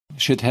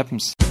shit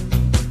happens.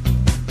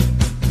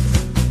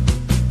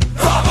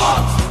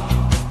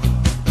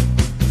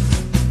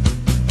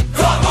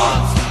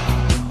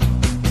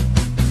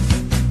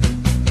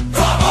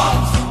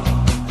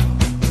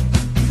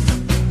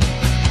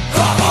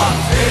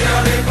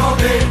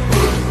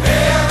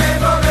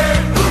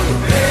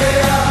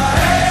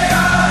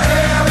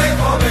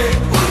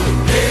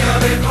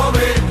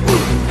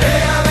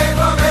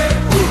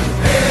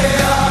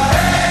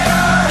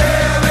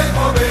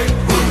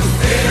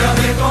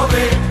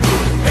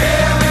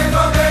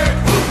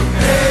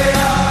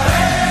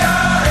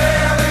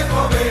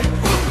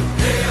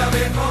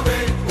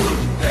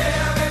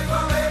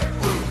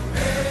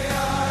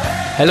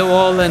 Hello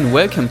all and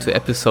welcome to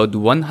episode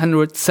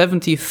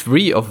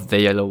 173 of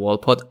the Yellow Wall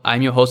Pod.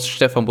 I'm your host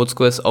Stefan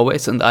Butzko as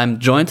always, and I'm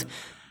joined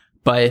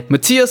by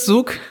Matthias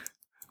Zug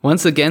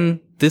once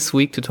again this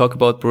week to talk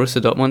about Borussia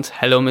Dortmund.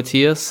 Hello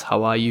Matthias,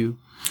 how are you?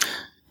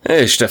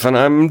 Hey Stefan,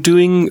 I'm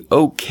doing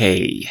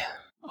okay.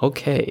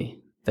 Okay,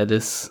 that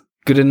is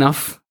good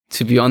enough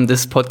to be on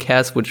this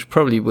podcast, which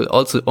probably will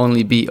also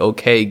only be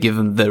okay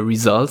given the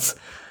results.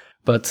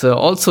 But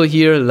also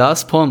here,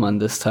 Lars Pollmann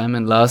this time.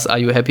 And Lars, are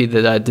you happy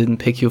that I didn't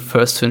pick you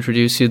first to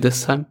introduce you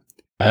this time?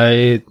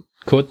 I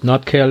could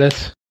not care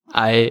less.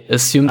 I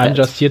assume I'm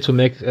just here to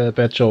make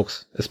bad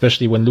jokes,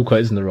 especially when Luca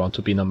isn't around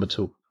to be number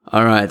 2.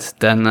 All right,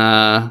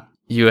 then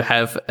you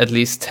have at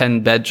least 10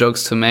 bad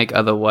jokes to make.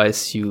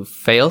 Otherwise, you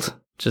failed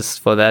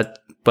just for that.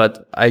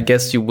 But I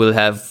guess you will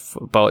have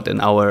about an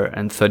hour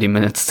and 30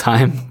 minutes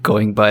time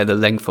going by the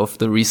length of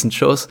the recent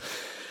shows.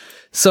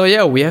 So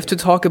yeah, we have to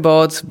talk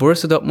about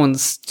Borussia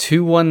Dortmund's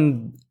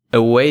 2-1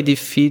 away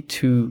defeat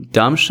to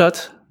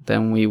Darmstadt.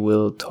 Then we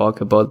will talk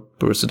about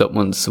Borussia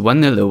Dortmund's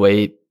 1-0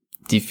 away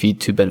defeat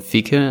to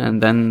Benfica,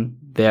 and then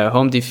their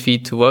home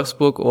defeat to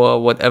Wolfsburg,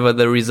 or whatever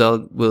the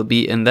result will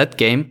be in that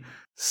game.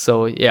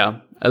 So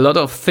yeah, a lot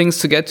of things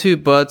to get to,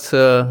 but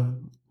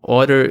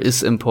order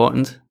is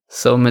important.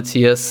 So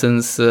Matthias,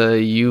 since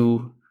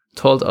you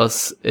told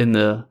us in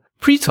the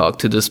pre-talk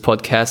to this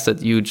podcast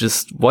that you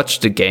just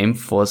watched the game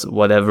for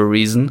whatever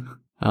reason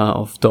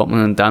of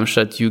Dortmund and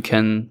Darmstadt, you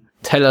can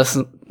tell us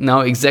now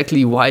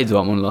exactly why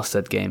Dortmund lost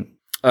that game.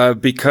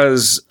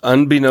 Because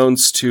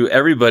unbeknownst to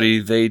everybody,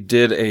 they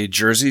did a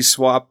jersey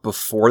swap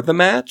before the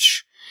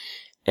match,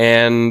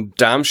 and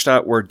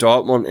Darmstadt were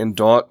Dortmund and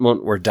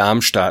Dortmund were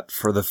Darmstadt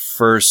for the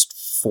first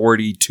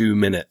 42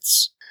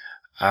 minutes.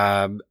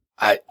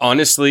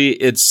 Honestly,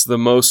 it's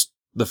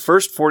the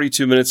first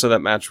 42 minutes of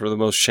that match were the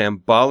most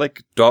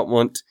shambolic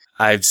Dortmund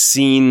I've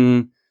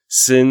seen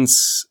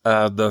since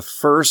the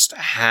first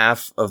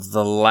half of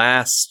the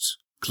last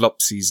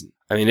club season.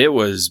 I mean, it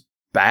was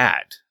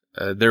bad.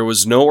 There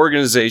was no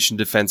organization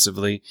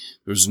defensively.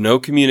 There was no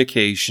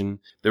communication.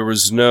 There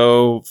was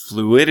no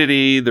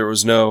fluidity. There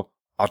was no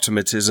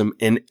automatism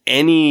in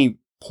any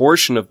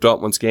portion of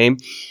Dortmund's game.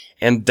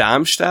 And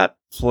Darmstadt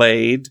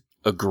played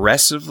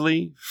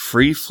aggressively,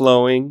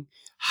 free-flowing,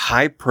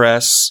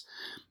 high-press,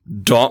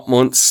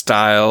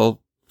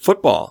 Dortmund-style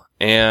football.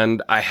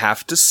 And I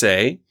have to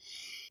say,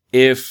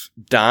 if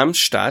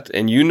Darmstadt,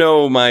 and you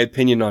know my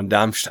opinion on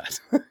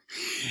Darmstadt,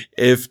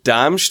 if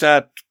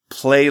Darmstadt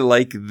play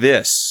like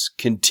this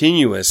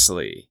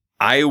continuously,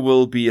 I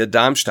will be a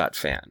Darmstadt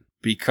fan,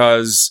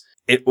 because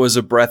it was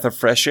a breath of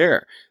fresh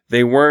air.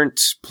 They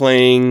weren't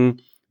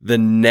playing the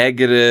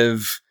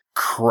negative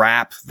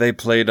crap they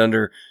played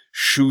under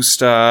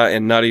Schuster,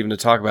 and not even to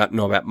talk about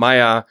Norbert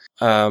Meyer.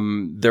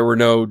 There were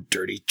no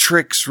dirty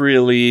tricks,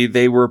 really.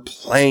 They were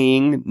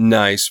playing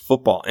nice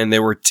football, and they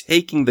were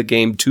taking the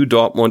game to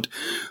Dortmund,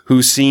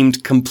 who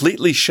seemed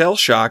completely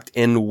shell-shocked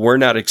and were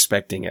not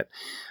expecting it.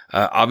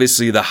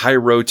 Obviously, the high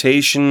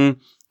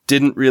rotation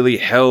didn't really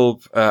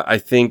help. I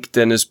think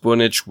Dennis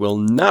Bunic will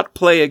not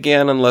play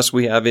again unless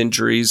we have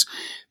injuries,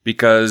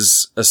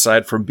 because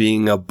aside from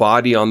being a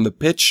body on the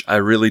pitch, I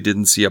really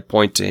didn't see a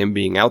point to him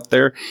being out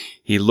there.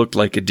 He looked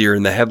like a deer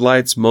in the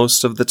headlights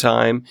most of the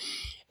time,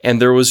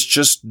 and there was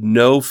just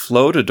no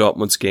flow to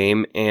Dortmund's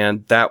game,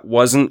 and that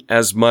wasn't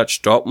as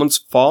much Dortmund's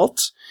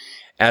fault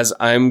as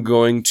I'm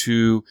going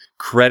to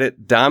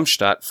credit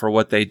Darmstadt for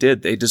what they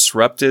did. They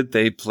disrupted,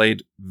 they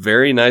played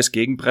very nice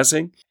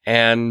gegenpressing,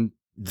 and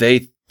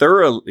they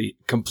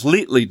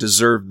completely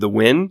deserved the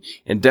win,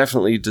 and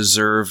definitely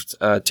deserved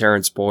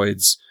Terence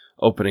Boyd's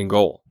opening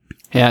goal.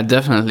 Yeah,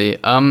 definitely.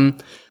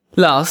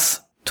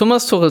 Lars,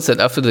 Thomas Tuchel said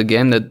after the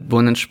game that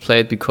Bunic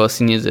played because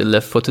he needed a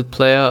left-footed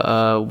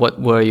player. What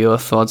were your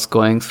thoughts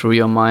going through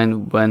your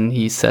mind when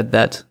he said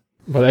that?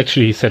 Well,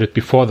 actually, he said it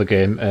before the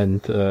game,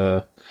 and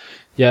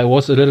I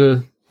was a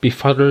little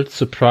befuddled,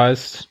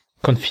 surprised,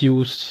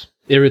 confused,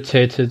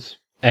 irritated,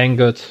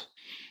 angered,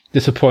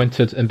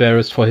 disappointed,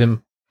 embarrassed for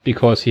him,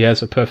 because he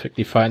has a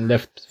perfectly fine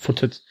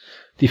left-footed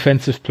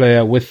defensive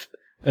player with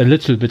a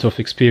little bit of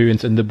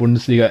experience in the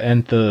Bundesliga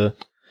and the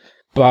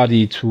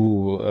body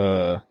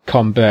to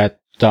combat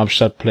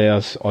Darmstadt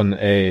players on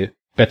a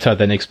better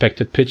than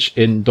expected pitch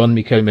in Don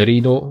Miquel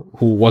Merino,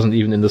 who wasn't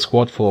even in the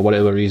squad for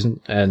whatever reason.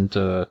 And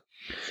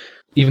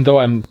even though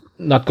I'm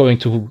not going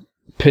to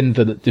pin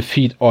the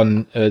defeat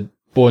on a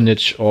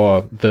Bornic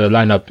or the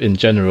lineup in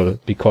general,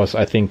 because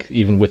I think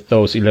even with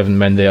those 11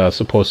 men, they are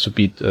supposed to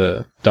beat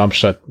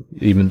Darmstadt,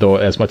 even though,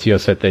 as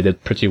Matthias said, they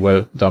did pretty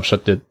well.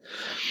 Darmstadt did.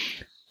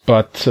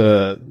 But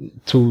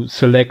to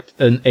select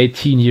an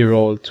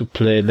 18-year-old to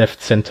play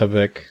left center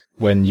back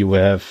when you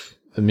have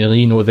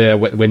Merino there,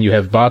 when you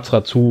have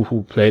Bartra too,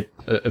 who played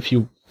a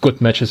few good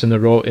matches in a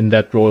row in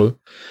that role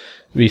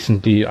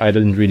recently, I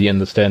didn't really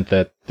understand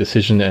that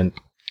decision.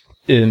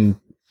 And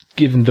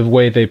given the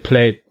way they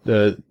played,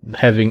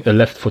 having a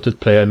left-footed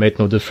player made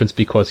no difference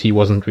because he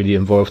wasn't really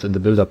involved in the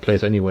build-up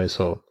plays anyway,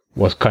 so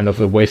was kind of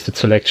a wasted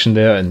selection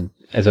there. And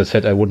as I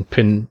said, I wouldn't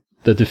pin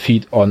the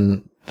defeat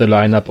on the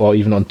lineup or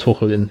even on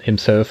Tuchel in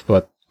himself,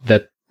 but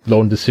that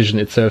lone decision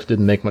itself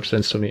didn't make much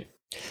sense to me.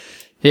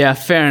 Yeah,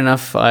 fair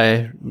enough.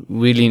 I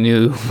really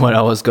knew what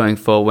I was going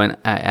for when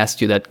I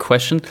asked you that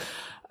question.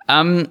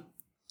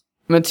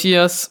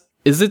 Matthias,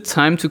 is it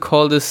time to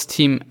call this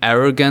team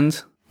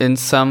arrogant in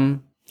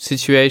some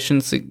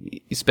situations,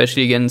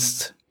 especially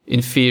against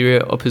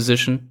inferior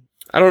opposition?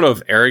 I don't know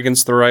if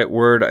arrogant's the right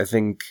word. I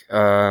think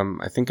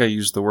I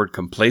used the word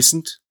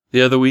complacent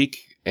the other week,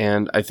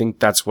 and I think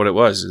that's what it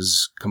was,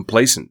 is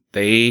complacent.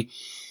 They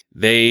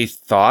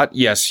thought,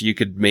 yes, you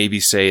could maybe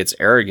say it's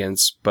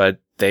arrogance, but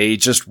they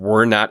just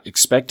were not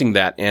expecting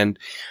that. And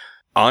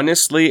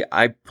honestly,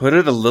 I put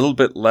it a little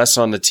bit less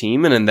on the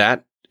team, and in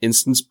that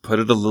instance, put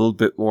it a little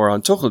bit more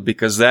on Tuchel,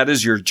 because that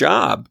is your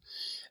job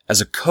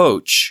as a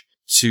coach,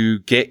 to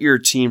get your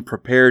team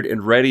prepared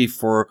and ready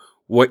for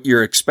what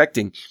you're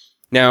expecting.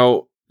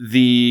 Now,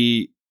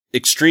 the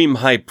extreme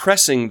high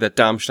pressing that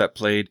Darmstadt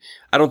played,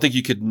 I don't think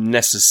you could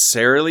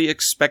necessarily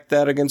expect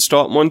that against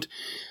Dortmund,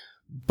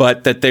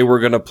 but that they were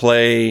going to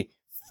play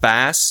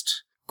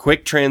fast,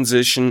 quick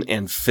transition,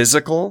 and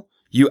physical.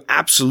 You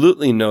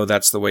absolutely know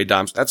that's the way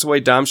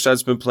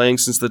Darmstadt's been playing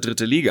since the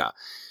Dritte Liga.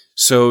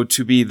 So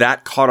to be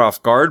that caught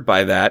off guard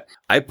by that,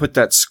 I put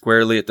that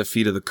squarely at the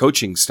feet of the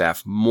coaching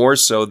staff, more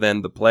so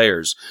than the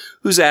players,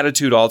 whose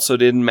attitude also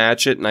didn't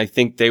match it. And I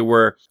think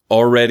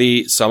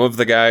some of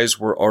the guys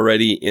were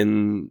already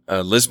in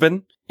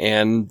Lisbon.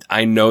 And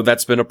I know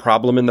that's been a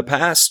problem in the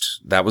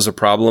past. That was a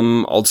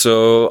problem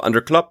also under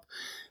Klopp,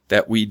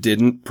 that we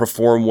didn't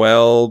perform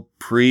well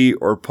pre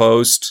or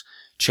post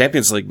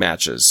Champions League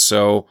matches.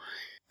 So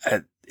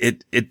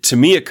to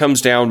me, it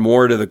comes down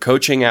more to the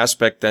coaching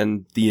aspect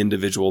than the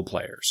individual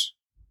players.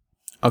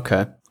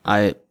 Okay.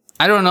 I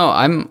don't know.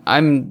 I'm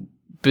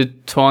a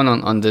bit torn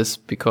on this,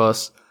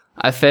 because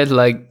I felt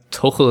like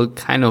Tuchel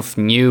kind of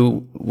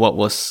knew what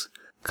was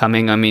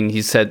coming. I mean,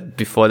 he said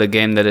before the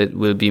game that it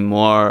will be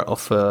more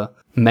of a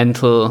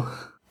mental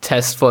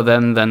test for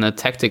them than a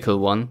tactical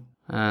one.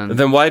 And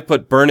then why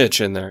put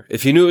Bornic in there?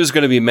 If you knew it was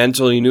going to be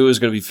mental, you knew it was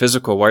going to be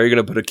physical, why are you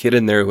going to put a kid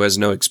in there who has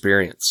no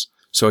experience?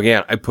 So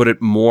again, I put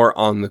it more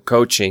on the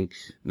coaching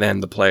than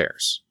the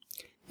players.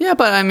 Yeah,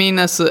 but I mean,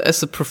 as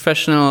a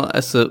professional,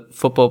 as a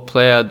football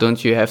player,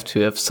 don't you have to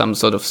have some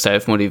sort of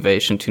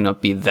self-motivation to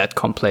not be that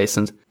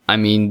complacent? I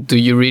mean, do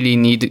you really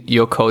need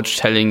your coach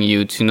telling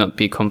you to not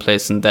be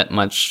complacent that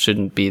much?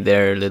 Shouldn't be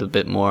there a little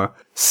bit more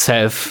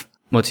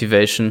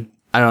self-motivation?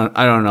 I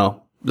don't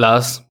know.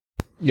 Lars?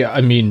 Yeah,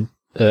 I mean,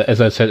 as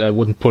I said, I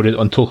wouldn't put it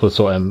on Tuchel,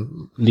 so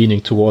I'm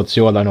leaning towards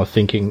your line of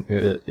thinking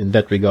in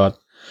that regard.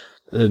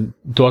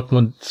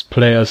 Dortmund's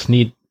players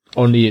need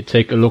only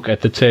take a look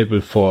at the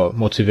table for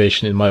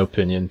motivation, in my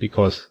opinion,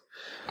 because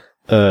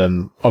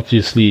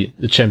obviously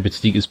the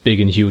Champions League is big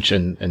and huge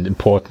and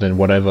important and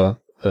whatever.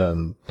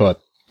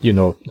 But you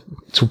know,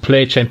 to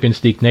play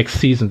Champions League next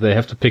season, they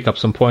have to pick up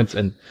some points,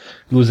 and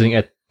losing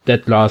at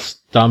that last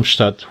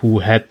Darmstadt, who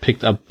had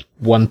picked up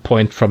 1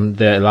 point from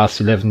their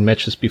last 11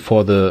 matches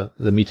before the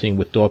meeting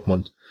with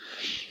Dortmund.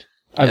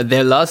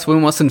 Their last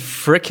win was in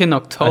frickin'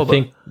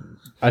 October.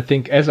 I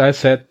think, as I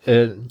said,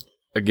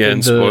 again,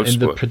 in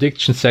the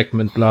prediction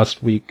segment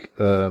last week,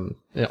 on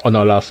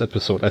our last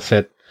episode, I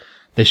said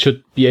they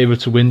should be able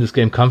to win this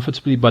game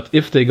comfortably, but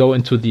if they go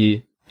into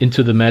the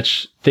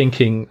match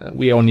thinking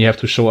we only have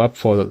to show up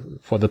for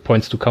the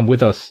points to come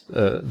with us,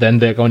 then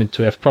they're going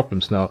to have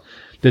problems. Now,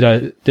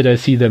 did I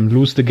see them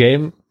lose the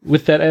game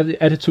with that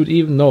attitude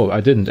even? No, I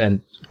didn't.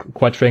 And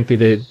quite frankly,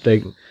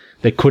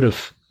 they could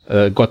have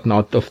gotten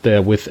out of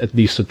there with at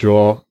least a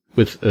draw,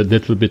 with a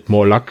little bit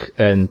more luck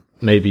and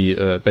maybe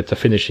better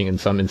finishing in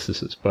some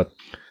instances. But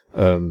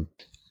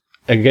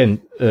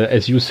again,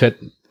 as you said,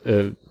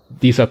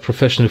 these are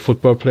professional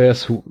football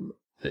players who,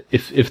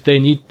 if they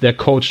need their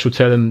coach to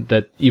tell them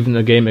that even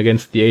a game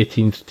against the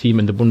 18th team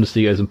in the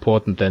Bundesliga is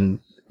important,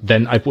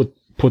 then I would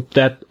put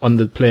that on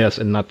the players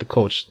and not the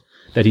coach,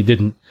 that he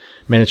didn't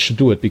manage to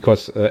do it,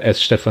 because as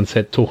Stefan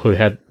said, Tuchel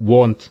had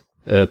warned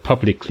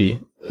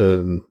publicly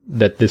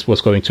that this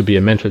was going to be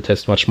a mental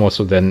test much more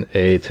so than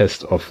a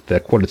test of their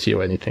quality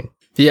or anything.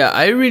 Yeah,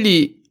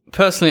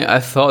 personally,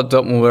 I thought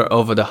Dortmund were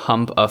over the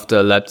hump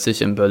after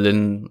Leipzig and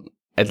Berlin,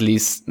 at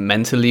least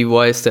mentally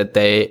wise, that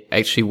they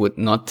actually would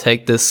not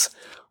take this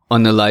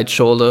on a light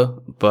shoulder,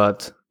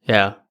 but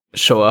yeah,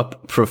 show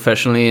up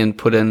professionally and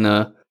put in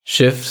a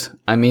shift.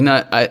 I mean,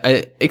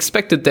 I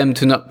expected them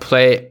to not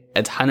play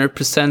at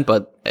 100%,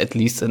 but at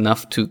least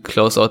enough to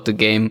close out the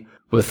game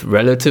with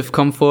relative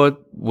comfort,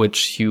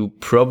 which you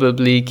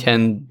probably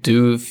can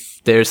do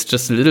if there's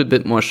just a little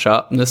bit more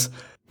sharpness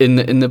in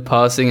the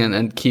passing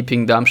and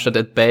keeping Darmstadt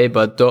at bay.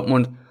 But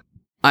Dortmund,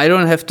 I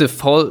don't have the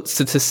foul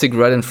statistic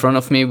right in front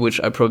of me,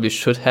 which I probably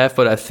should have,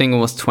 but I think it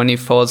was 20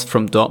 fouls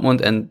from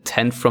Dortmund and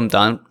 10 from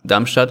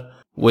Darmstadt,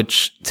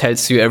 which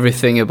tells you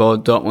everything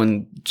about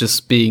Dortmund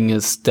just being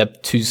a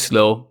step too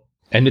slow.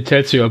 And it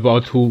tells you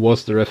about who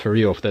was the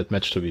referee of that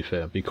match, to be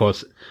fair,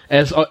 because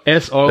as always,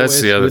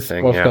 that's the other with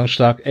thing, Wolfgang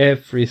Stark,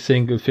 every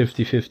single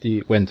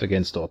 50-50 went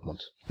against Dortmund.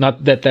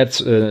 Not that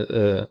that's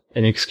an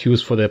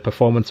excuse for their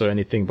performance or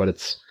anything, but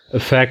it's a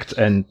fact,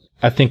 and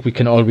I think we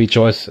can all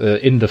rejoice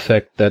in the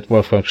fact that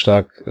Wolfgang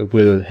Stark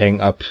will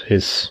hang up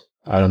his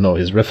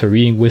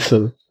refereeing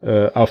whistle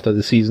after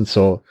the season.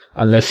 So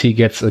unless he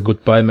gets a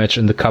goodbye match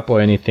in the cup or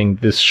anything,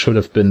 this should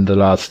have been the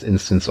last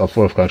instance of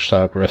Wolfgang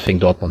Stark reffing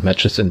Dortmund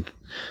matches, and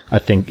I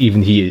think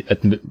even he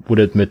would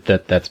admit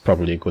that that's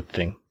probably a good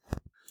thing.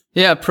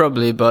 Yeah,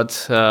 probably,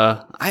 but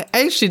I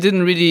actually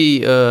didn't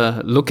really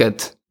look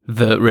at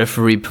the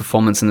referee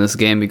performance in this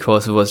game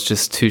because it was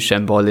just too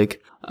shambolic.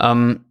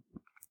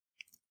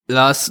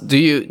 Lars, do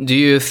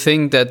you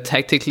think that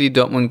tactically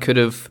Dortmund could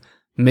have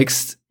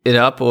mixed it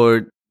up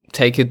or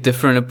take a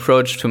different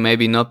approach to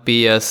maybe not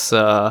be as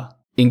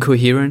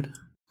incoherent?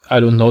 I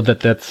don't know that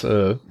that's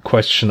a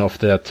question of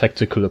their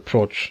tactical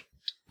approach,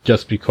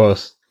 just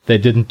because they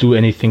didn't do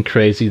anything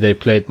crazy. They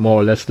played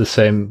more or less the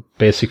same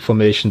basic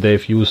formation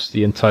they've used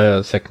the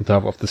entire second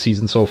half of the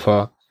season so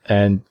far.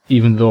 And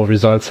even though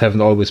results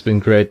haven't always been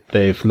great,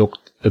 they've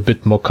looked a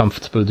bit more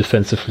comfortable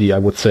defensively, I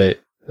would say,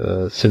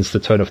 since the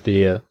turn of the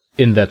year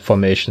in that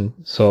formation.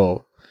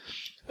 So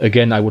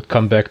again, I would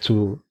come back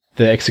to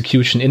the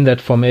execution in that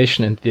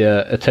formation and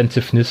their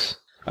attentiveness.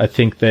 I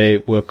think they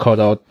were caught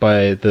out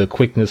by the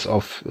quickness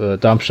of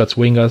Darmstadt's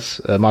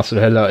wingers, Marcel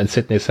Heller and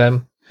Sidney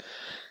Sam.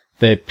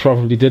 They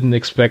probably didn't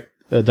expect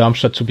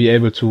Darmstadt to be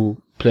able to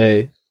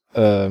play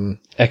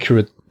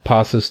accurate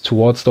passes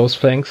towards those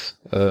flanks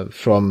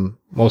from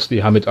mostly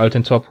Hamid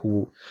Altintop,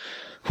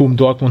 whom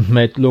Dortmund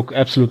made look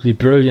absolutely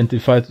brilliant,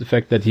 despite the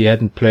fact that he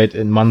hadn't played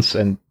in months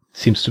and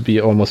seems to be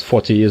almost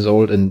 40 years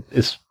old and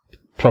is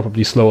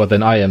probably slower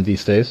than I am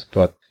these days.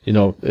 But you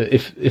know,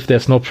 if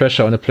there's no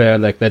pressure on a player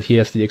like that, he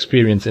has the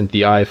experience and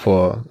the eye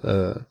for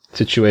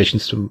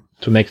situations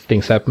to make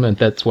things happen, and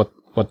that's what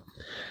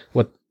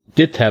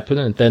did happen.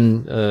 And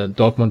then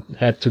Dortmund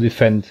had to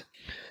defend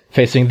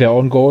facing their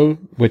own goal,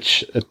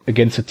 which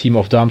against a team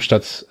of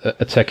Darmstadt's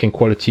attacking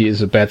quality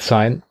is a bad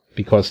sign,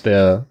 because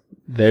there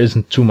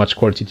isn't too much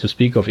quality to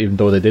speak of, even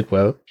though they did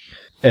well.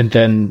 And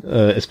then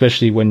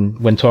especially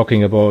when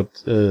talking about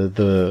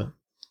the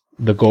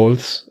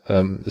goals,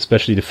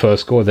 especially the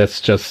first goal, that's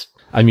just,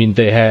 I mean,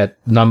 they had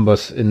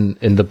numbers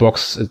in the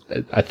box.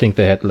 I think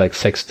they had like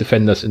 6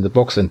 defenders in the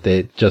box, and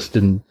they just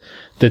didn't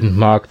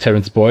mark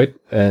Terence Boyd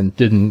and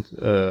didn't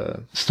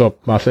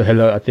stop Marcel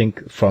Heller, I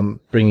think, from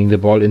bringing the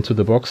ball into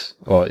the box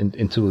or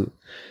into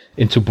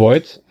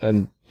Boyd.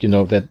 And you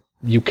know that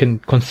you can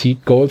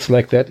concede goals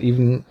like that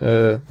even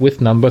with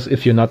numbers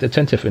if you're not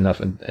attentive enough.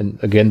 And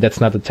again,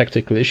 that's not a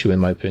tactical issue in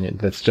my opinion.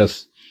 That's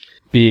just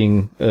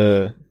being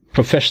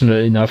professional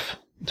enough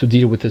to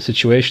deal with the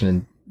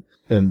situation.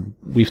 And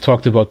we've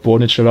talked about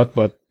Bonic a lot,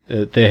 but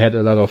they had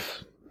a lot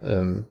of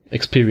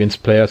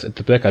experienced players at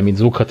the back. I mean,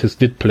 Sokratis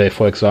did play,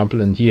 for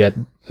example, and he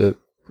had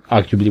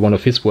arguably one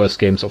of his worst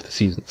games of the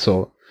season.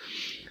 So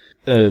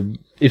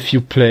if you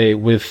play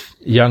with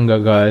younger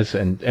guys,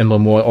 and Emre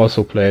Mor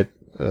also played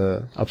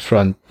up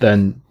front,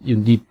 then you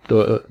need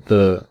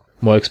the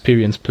more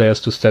experienced players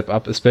to step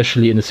up,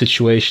 especially in a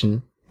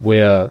situation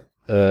where,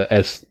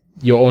 as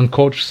your own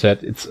coach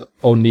said, it's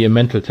only a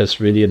mental test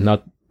really and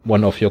not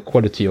one of your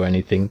quality or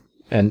anything.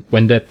 And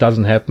when that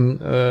doesn't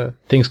happen,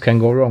 things can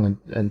go wrong,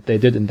 and they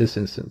did in this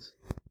instance.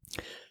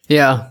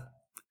 Yeah.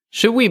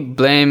 Should we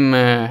blame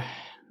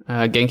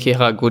Genki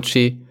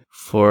Haraguchi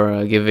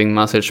for giving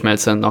Marcel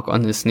Schmelzer a knock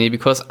on his knee?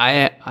 Because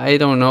I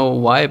don't know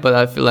why, but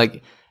I feel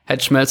like had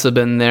Schmelzer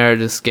been there,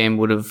 this game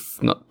would have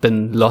not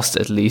been lost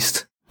at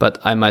least. But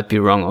I might be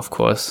wrong, of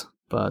course.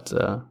 But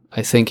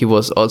I think he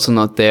was also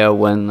not there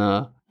when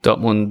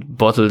Dortmund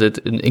bottled it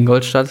in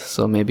Ingolstadt,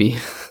 so maybe...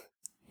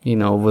 you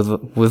know,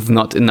 with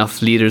not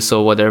enough leaders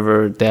or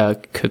whatever, there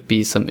could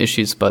be some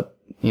issues. But,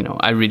 you know,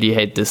 I really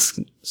hate this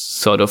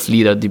sort of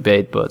leader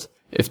debate. But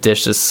if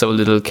there's just so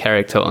little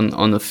character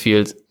on the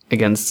field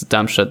against the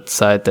Darmstadt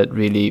side that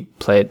really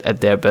played at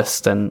their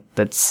best, then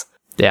that's,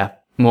 yeah,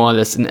 more or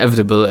less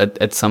inevitable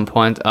at some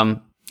point.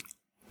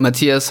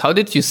 Matthias, how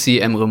did you see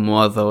Emre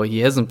Mor, though? He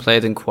hasn't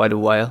played in quite a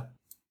while.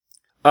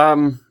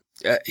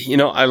 You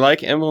know, I like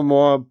Emre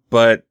Mor,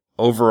 but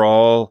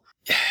overall,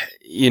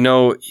 you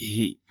know,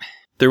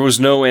 there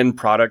was no end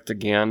product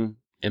again,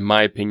 in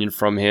my opinion,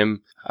 from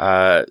him.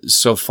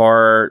 So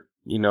far,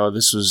 you know,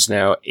 this was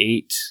now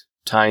 8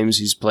 times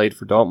he's played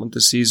for Dortmund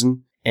this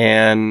season.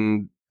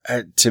 And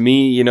to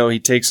me, you know, he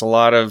takes a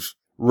lot of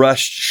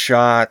rushed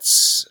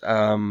shots.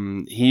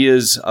 He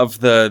is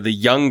of the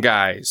young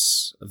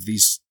guys, of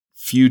these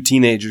few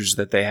teenagers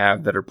that they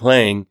have that are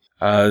playing,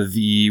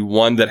 the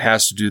one that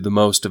has to do the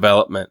most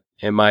development,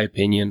 in my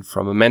opinion,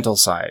 from a mental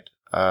side,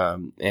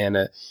 and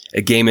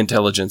a game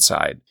intelligence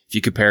side. If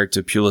you compare it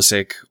to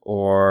Pulisic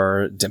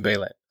or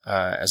Dembele,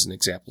 as an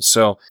example.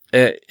 So,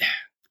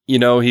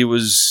 he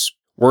was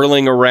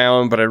whirling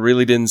around, but I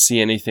really didn't see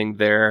anything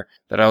there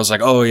that I was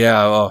like,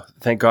 oh,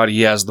 thank God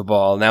he has the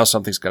ball. Now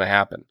something's going to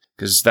happen.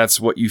 Because that's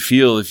what you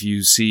feel if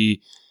you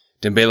see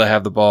Dembele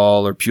have the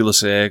ball or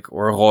Pulisic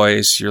or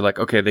Royce. You're like,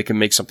 okay, they can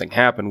make something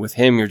happen. With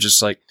him, you're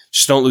just like,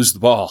 just don't lose the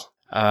ball,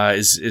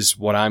 is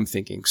what I'm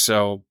thinking.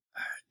 So,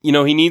 he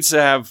needs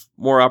to have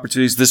more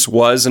opportunities. This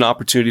was an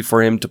opportunity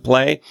for him to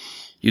play.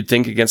 You'd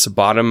think against a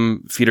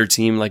bottom feeder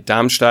team like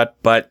Darmstadt,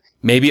 but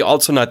maybe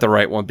also not the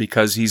right one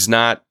because he's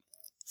not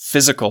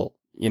physical.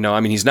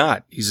 He's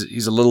not.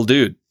 He's a little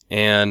dude.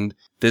 And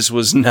this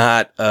was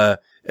not, as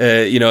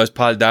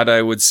Paul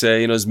Dardai would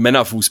say, is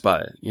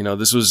Männerfußball.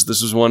 This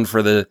was one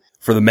for the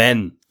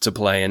men to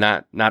play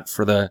and not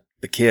for the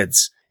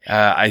kids.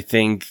 I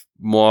think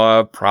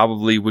Moore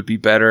probably would be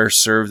better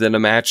served in a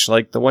match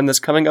like the one that's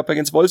coming up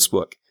against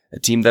Wolfsburg, a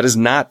team that is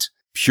not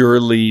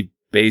purely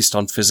based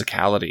on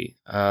physicality,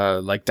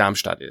 like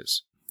Darmstadt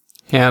is.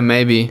 Yeah,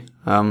 maybe.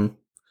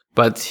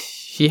 But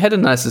he had a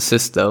nice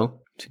assist though,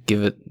 to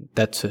give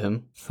that to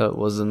him. So it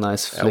was a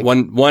nice flick.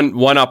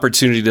 One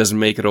opportunity doesn't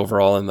make it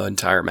overall in the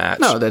entire match.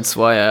 No, that's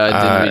why I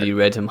didn't really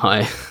rate him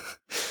high.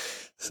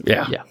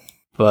 Yeah.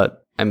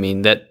 But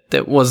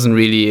that wasn't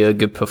really a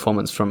good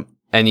performance from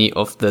any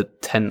of the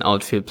 10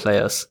 outfield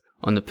players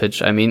on the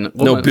pitch.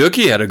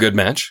 Bürki had a good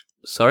match.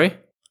 Sorry?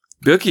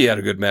 Bürki had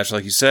a good match,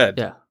 like you said.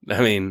 Yeah. If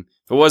it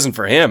wasn't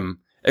for him,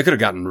 it could have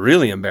gotten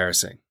really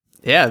embarrassing.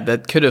 Yeah,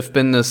 that could have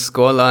been the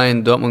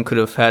scoreline Dortmund could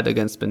have had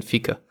against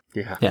Benfica.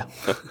 Yeah.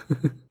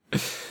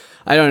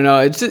 I don't know.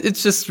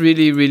 It's just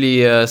really,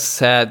 really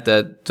sad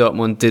that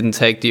Dortmund didn't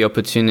take the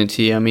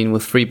opportunity.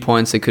 With 3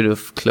 points, they could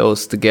have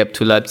closed the gap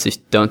to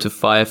Leipzig down to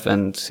 5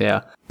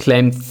 and,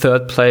 claimed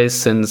third place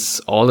since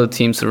all the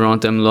teams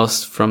around them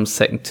lost from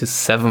 2nd to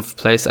 7th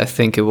place, I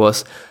think it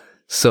was.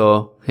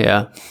 So,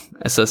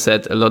 as I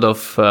said, a lot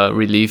of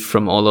relief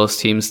from all those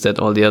teams that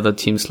all the other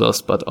teams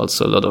lost, but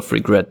also a lot of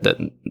regret that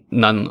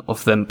none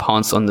of them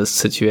pounced on this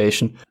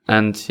situation.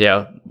 And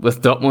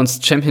with Dortmund's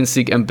Champions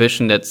League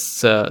ambition, that's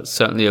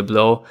certainly a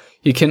blow.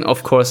 You can,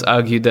 of course,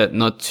 argue that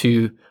not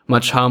too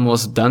much harm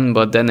was done,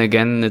 but then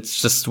again,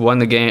 it's just one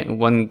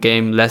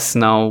game less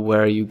now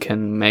where you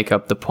can make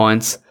up the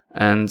points.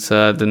 And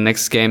the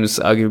next games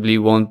arguably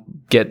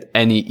won't get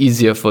any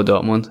easier for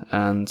Dortmund.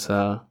 And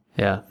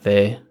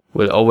they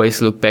will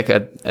always look back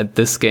at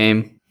this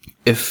game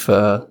if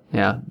the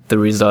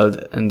result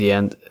in the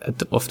end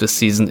of the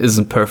season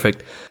isn't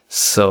perfect.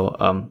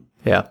 So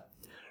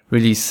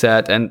really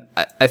sad. And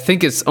I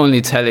think it's only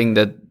telling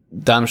that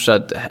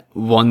Darmstadt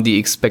won the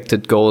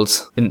expected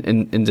goals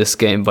in this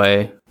game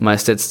by, my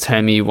stats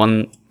tell me,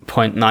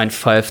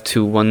 1.95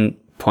 to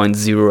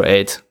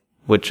 1.08,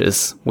 which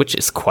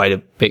is quite a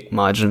big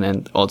margin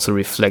and also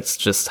reflects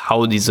just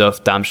how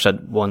deserved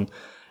Darmstadt won.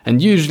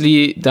 And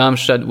usually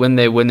Darmstadt, when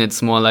they win,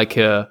 it's more like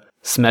a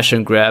smash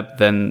and grab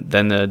than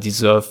a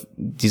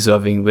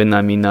deserving win.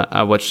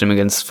 I watched them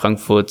against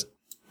Frankfurt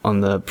on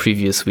the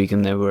previous week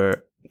and they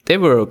were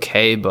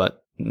okay,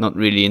 but not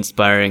really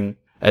inspiring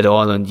at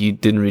all. And you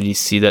didn't really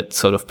see that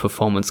sort of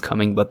performance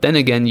coming. But then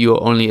again,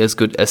 you're only as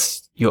good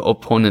as your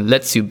opponent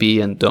lets you be.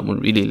 And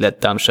Dortmund really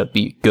let Darmstadt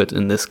be good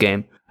in this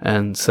game.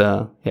 And,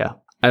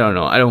 I don't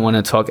know. I don't want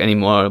to talk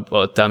anymore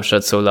about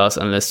Darmstadt Solars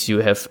unless you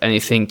have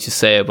anything to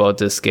say about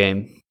this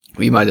game.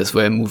 We might as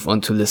well move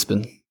on to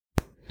Lisbon.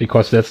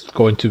 Because that's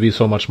going to be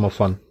so much more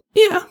fun.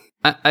 Yeah,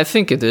 I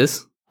think it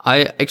is.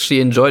 I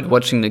actually enjoyed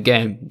watching the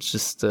game. It's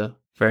just a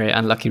very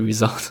unlucky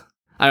result.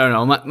 I don't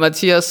know.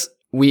 Matthias,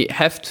 we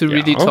have to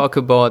really talk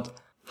about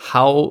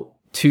how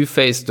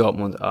two-faced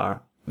Dortmund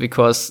are.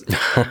 Because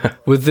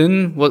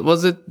within,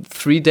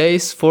 3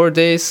 days, 4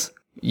 days,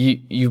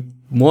 you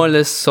more or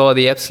less saw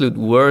the absolute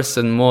worst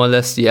and more or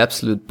less the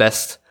absolute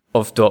best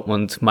of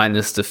Dortmund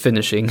minus the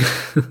finishing.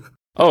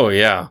 Oh,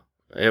 yeah.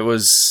 It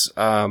was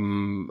a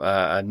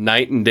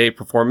night and day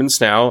performance.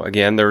 Now,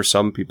 again, there were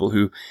some people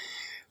who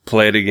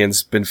played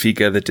against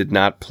Benfica that did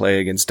not play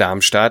against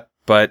Darmstadt,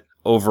 but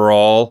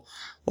overall,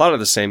 a lot of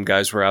the same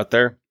guys were out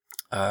there.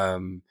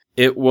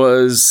 It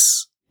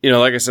was,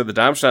 like I said, the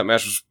Darmstadt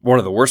match was one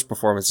of the worst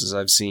performances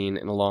I've seen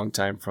in a long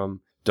time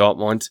from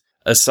Dortmund.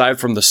 Aside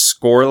from the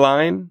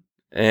scoreline,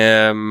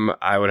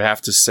 I would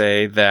have to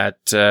say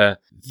that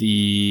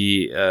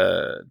the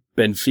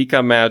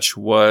Benfica match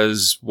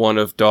was one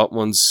of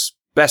Dortmund's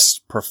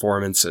best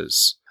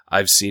performances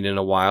I've seen in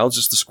a while.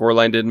 Just the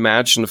scoreline didn't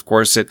match. And of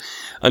course, it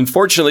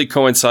unfortunately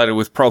coincided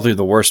with probably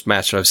the worst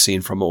match I've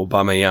seen from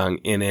Aubameyang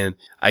in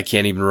I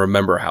can't even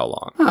remember how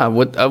long. I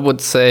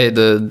would say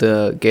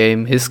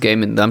his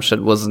game in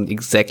Darmstadt wasn't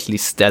exactly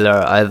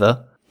stellar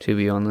either, to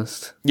be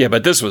honest. Yeah,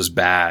 but this was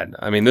bad.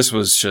 This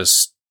was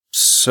just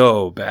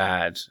so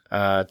bad.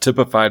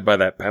 Typified by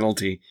that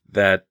penalty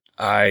that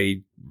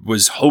I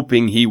was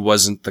hoping he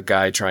wasn't the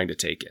guy trying to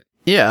take it.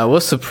 Yeah, I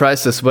was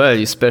surprised as well,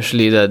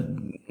 especially that,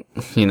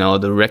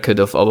 the record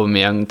of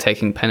Aubameyang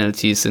taking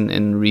penalties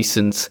in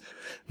recent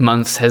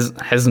months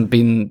hasn't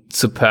been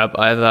superb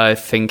either. I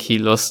think he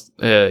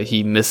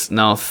missed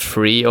now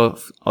 3 out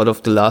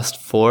of the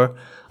last 4.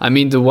 I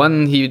mean, the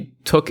one he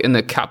took in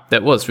the cup,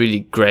 that was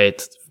really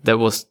great. That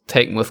was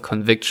taken with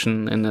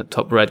conviction in the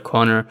top right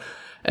corner,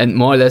 and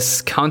more or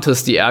less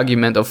counters the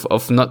argument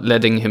of not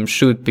letting him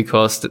shoot,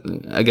 because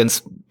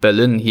against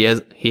Berlin,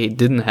 he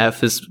didn't have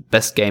his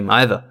best game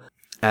either.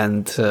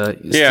 And, but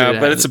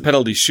it's a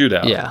penalty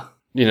shootout. Yeah.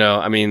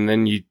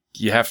 Then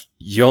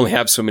you only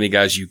have so many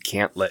guys you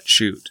can't let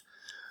shoot.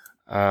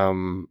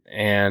 And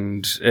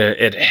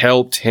it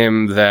helped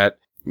him that,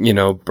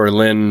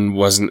 Berlin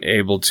wasn't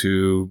able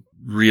to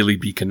really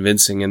be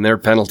convincing in their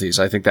penalties.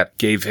 I think that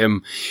gave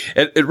him,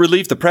 it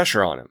relieved the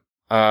pressure on him.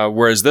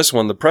 Whereas this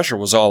one, the pressure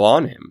was all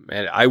on him.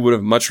 And I would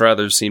have much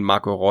rather seen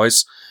Marco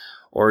Reus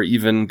or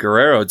even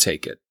Guerrero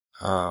take it,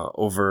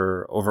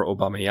 over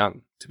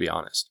Aubameyang, to be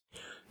honest.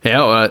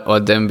 Yeah,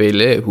 or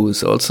Dembele,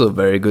 who's also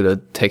very good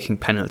at taking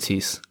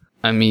penalties.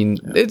 I mean,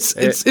 it's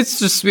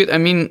just weird. I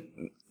mean,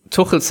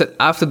 Tuchel said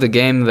after the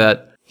game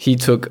that he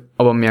took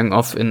Aubameyang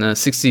off in a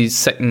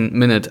 62nd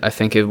minute, I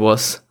think it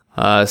was,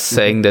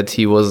 saying that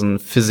he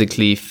wasn't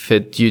physically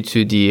fit due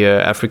to the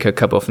Africa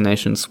Cup of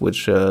Nations,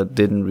 which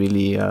didn't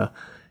really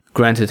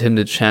granted him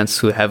the chance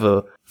to have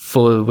a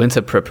full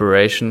winter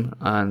preparation.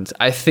 And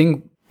I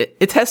think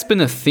it has been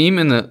a theme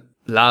in the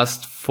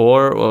last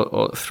 4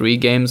 or 3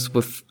 games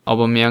with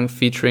Aubameyang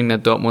featuring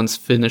that Dortmund's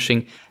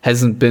finishing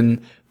hasn't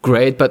been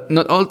great, but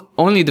not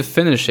only the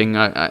finishing.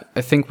 I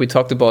think we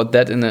talked about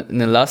that in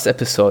the last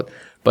episode.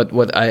 But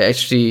what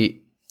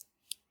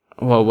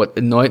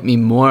annoyed me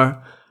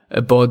more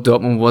about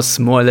Dortmund was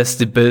more or less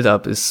the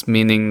build-up, is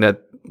meaning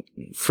that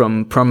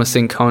from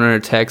promising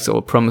counterattacks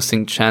or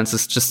promising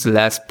chances, just the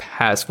last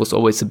pass was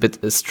always a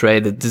bit astray.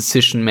 The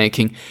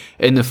decision-making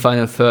in the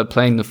final third,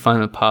 playing the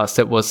final pass,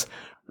 that was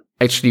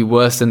actually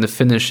worse than the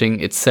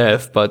finishing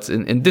itself. But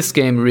in this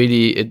game,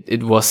 really,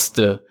 it was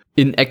the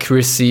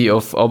inaccuracy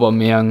of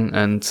Aubameyang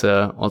and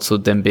also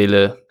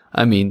Dembele.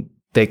 I mean,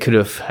 they could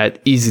have had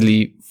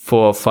easily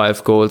 4 or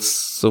 5 goals.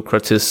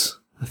 Socrates,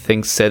 I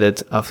think, said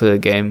it after the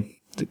game.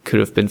 It could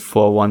have been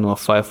 4-1 or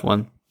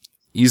 5-1.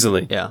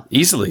 Easily. Yeah.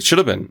 Easily. Should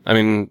have been. I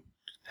mean,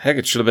 heck,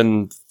 it should have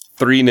been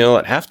 3-0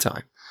 at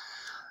halftime.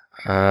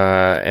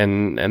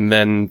 And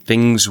then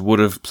things would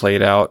have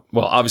played out.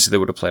 Well, obviously they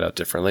would have played out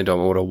differently.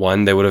 Dortmund would have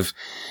won. They would have,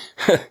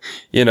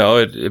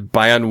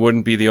 Bayern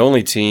wouldn't be the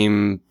only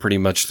team pretty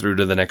much through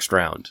to the next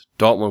round.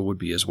 Dortmund would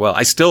be as well.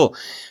 I still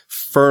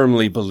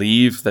firmly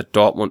believe that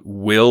Dortmund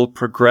will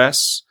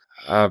progress,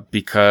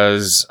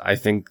 because I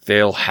think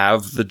they'll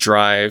have the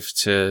drive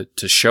to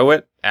show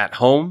it at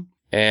home.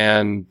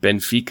 And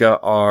Benfica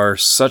are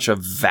such a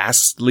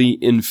vastly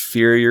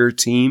inferior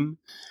team,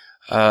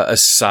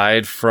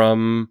 aside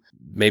from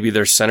maybe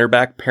their center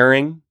back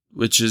pairing,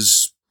 which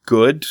is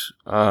good.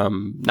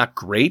 Not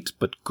great,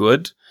 but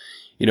good.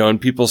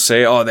 And people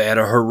say, oh, they had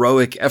a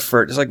heroic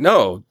effort. It's like,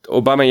 no,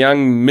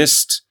 Aubameyang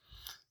missed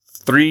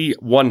 3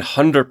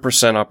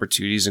 100%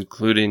 opportunities,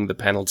 including the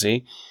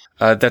penalty.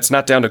 That's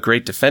not down to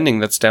great defending.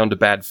 That's down to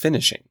bad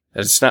finishing.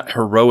 It's not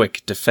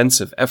heroic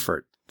defensive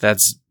effort.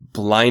 That's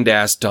blind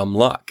ass dumb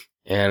luck.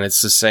 And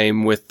it's the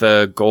same with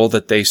the goal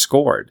that they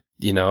scored.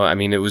 It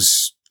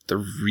was the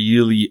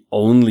really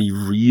only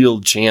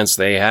real chance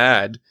they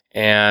had.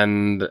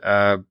 And,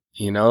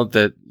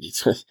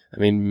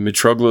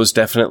 Mitroglou is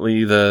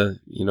definitely the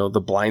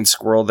blind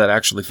squirrel that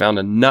actually found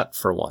a nut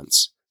for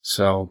once.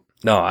 So,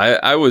 no,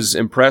 I was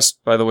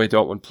impressed by the way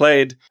Dortmund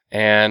played,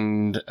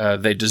 and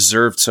they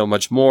deserved so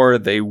much more.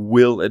 They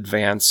will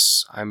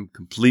advance. I'm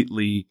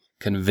completely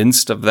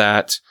convinced of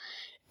that.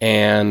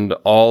 And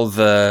all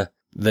the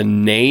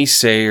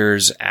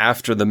naysayers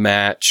after the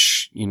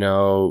match,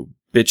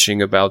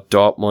 bitching about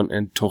Dortmund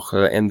and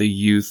Tuchel and the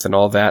youth and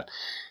all that,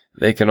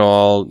 they can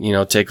all,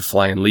 take a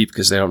flying leap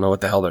because they don't know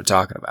what the hell they're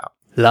talking about.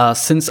 Lars,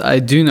 since I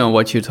do know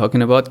what you're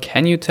talking about,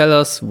 can you tell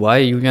us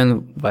why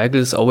Julian Weigl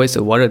is always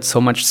awarded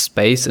so much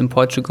space in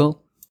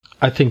Portugal?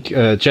 I think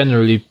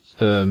generally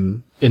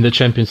in the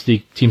Champions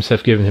League, teams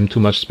have given him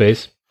too much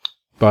space.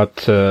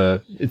 But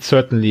it's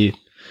certainly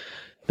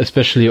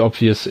especially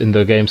obvious in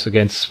the games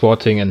against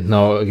Sporting and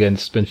now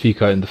against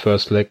Benfica in the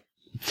first leg.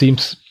 It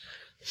seems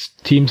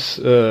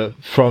teams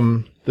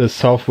from the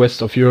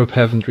southwest of Europe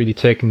haven't really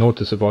taken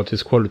notice about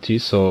his quality,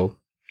 so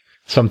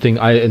something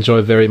I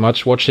enjoy very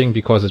much watching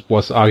because it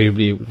was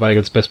arguably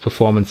Weigl's best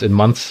performance in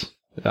months.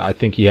 I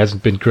think he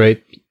hasn't been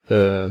great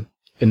in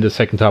the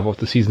second half of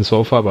the season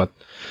so far, but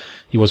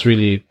he was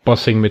really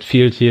bossing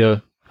midfield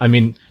here. I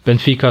mean,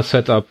 Benfica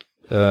set up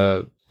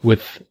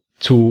with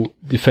 2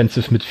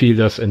 defensive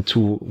midfielders and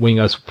 2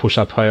 wingers who push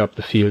up high up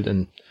the field,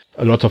 and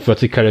a lot of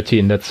verticality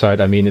in that side.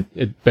 I mean,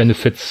 it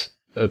benefits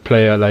a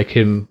player like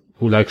him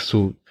who likes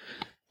to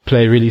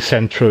play really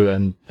central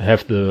and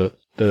have the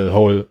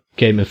whole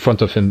game in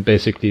front of him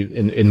basically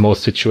in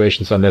most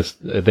situations, unless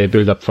they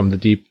build up from the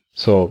deep.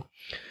 So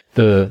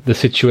the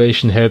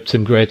situation helped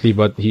him greatly,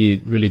 but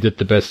he really did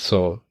the best.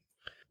 So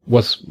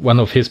was one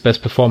of his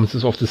best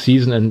performances of the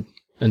season,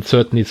 and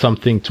certainly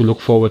something to look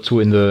forward to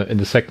in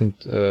the second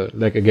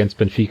leg against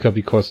Benfica,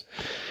 because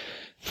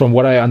from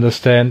what I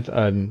understand,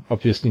 I'm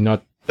obviously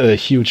not a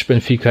huge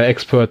Benfica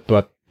expert,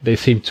 but they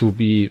seem to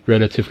be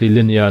relatively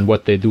linear in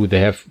what they do. They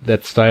have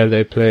that style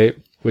they play,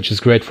 which is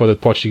great for the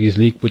Portuguese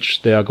league,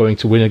 which they are going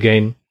to win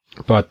again,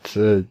 but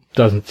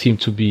doesn't seem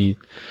to be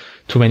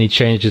too many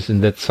changes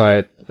in that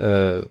side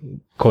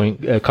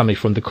coming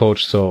from the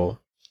coach. So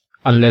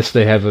unless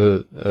they have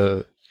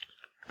a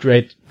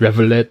great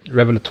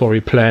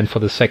revelatory plan for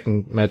the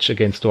second match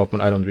against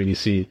Dortmund, I don't really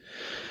see,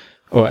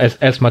 or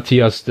as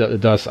Matthias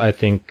does, I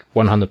think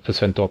 100%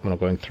 Dortmund are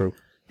going through.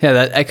 Yeah,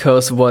 that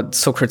echoes what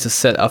Socrates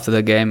said after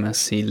the game,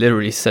 as he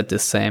literally said the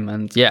same.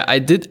 And yeah, I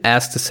did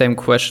ask the same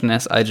question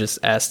as I just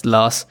asked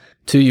Lars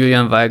to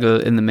Julian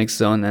Weigl in the mix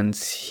zone, and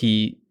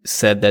he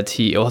said that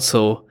he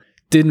also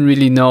didn't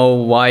really know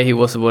why he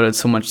was awarded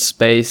so much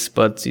space,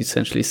 but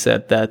essentially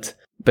said that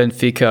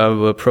Benfica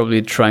were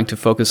probably trying to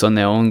focus on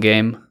their own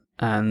game,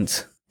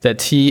 and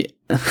that he,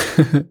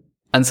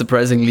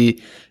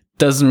 unsurprisingly,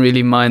 doesn't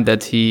really mind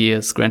that he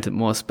is granted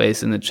more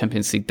space in the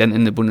Champions League than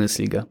in the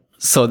Bundesliga.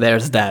 So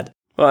there's that.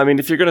 Well, I mean,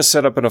 if you're going to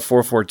set up in a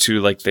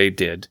 4-4-2 like they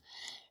did,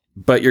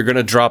 but you're going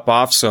to drop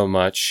off so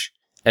much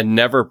and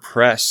never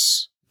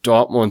press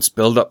Dortmund's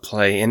build-up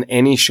play in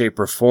any shape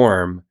or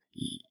form,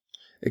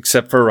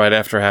 except for right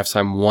after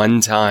halftime one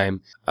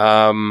time,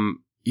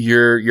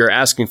 you're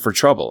asking for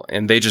trouble,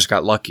 and they just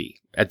got lucky.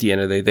 At the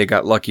end of the day, they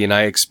got lucky, and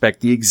I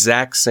expect the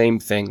exact same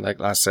thing, like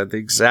Lars said, the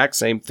exact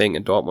same thing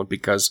in Dortmund,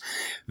 because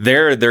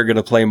they're going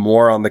to play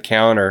more on the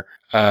counter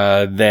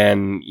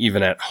than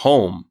even at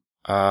home.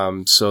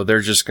 So they're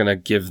just going to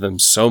give them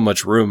so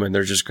much room, and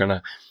they're just going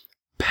to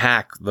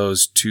pack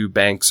those two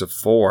banks of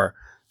four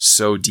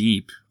so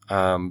deep.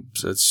 So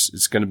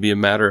it's going to be a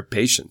matter of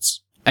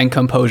patience. And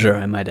composure,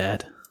 I might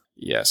add.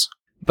 Yes.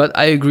 But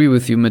I agree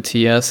with you,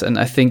 Matthias, and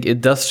I think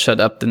it does shut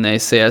up the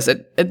naysayers.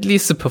 At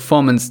least the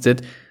performance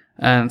did.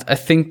 And I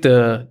think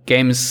the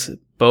games,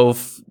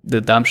 both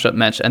the Darmstadt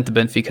match and the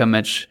Benfica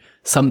match,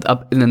 summed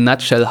up in a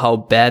nutshell how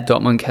bad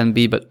Dortmund can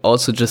be, but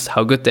also just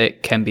how good they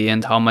can be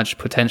and how much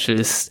potential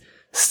is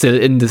still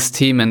in this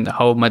team and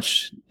how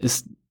much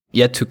is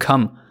yet to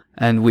come.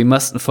 And we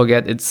mustn't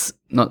forget it's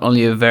not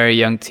only a very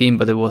young team,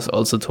 but it was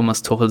also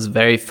Thomas Tuchel's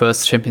very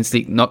first Champions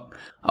League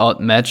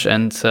knockout match.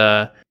 And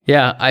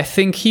yeah, I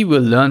think he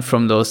will learn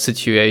from those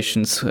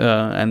situations,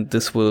 and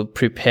this will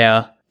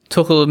prepare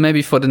Tuchel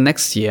maybe for the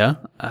next year,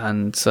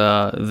 and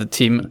the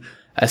team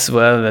as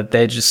well, that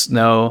they just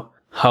know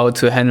how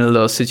to handle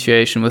those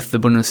situations with the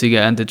Bundesliga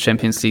and the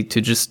Champions League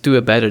to just do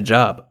a better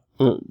job.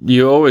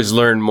 You always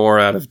learn more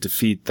out of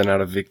defeat than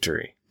out of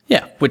victory.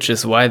 Yeah, which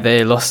is why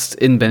they lost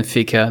in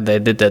Benfica. They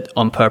did that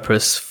on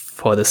purpose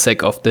for the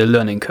sake of the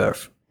learning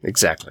curve.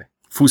 Exactly.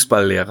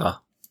 Fußballlehrer.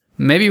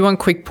 Maybe one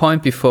quick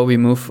point before we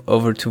move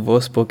over to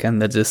Wolfsburg,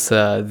 and that is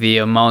the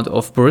amount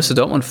of Borussia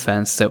Dortmund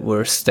fans that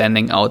were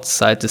standing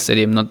outside the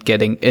stadium, not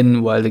getting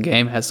in while the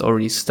game has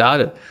already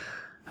started.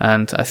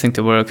 And I think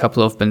there were a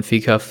couple of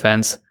Benfica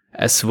fans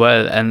as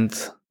well. And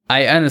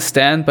I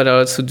understand, but I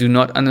also do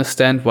not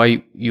understand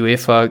why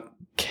UEFA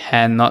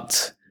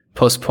cannot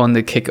postpone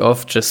the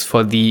kickoff just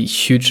for the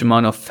huge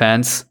amount of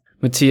fans.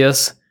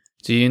 Matthias,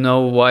 do you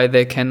know why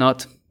they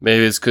cannot?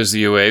 Maybe it's because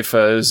the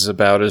UEFA is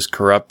about as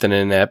corrupt and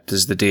inept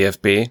as the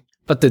DFB.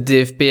 But the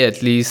DFB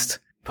at least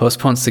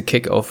postpones the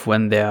kickoff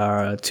when there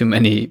are too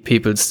many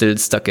people still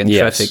stuck in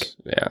traffic.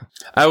 Yeah.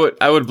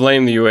 I would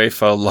blame the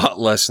UEFA a lot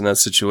less in that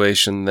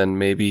situation than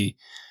maybe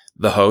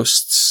the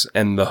hosts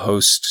and the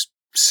host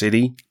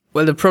city.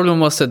 Well, the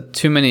problem was that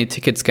too many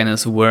ticket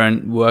scanners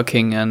weren't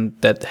working, and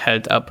that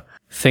held up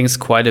things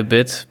quite a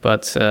bit.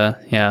 But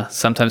yeah,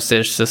 sometimes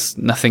there's just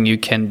nothing you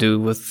can do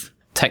with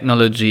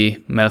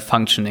technology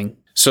malfunctioning.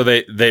 So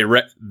they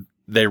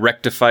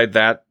rectified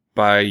that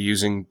by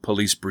using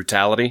police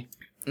brutality?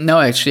 No,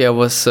 actually, I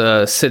was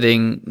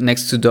sitting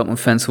next to Dortmund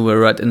fans who were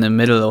right in the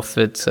middle of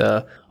it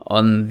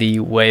on the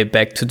way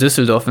back to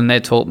Düsseldorf, and they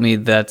told me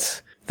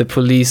that the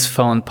police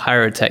found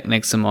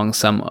pyrotechnics among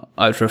some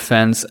ultra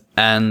fans,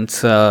 and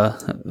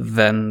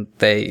then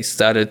they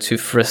started to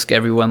frisk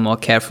everyone more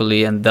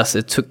carefully, and thus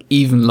it took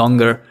even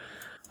longer,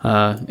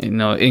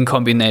 in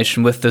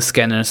combination with the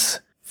scanners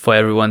for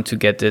everyone to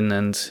get in.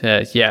 And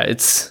yeah,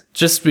 it's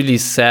just really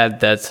sad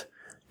that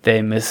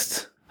they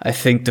missed, I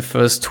think, the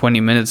first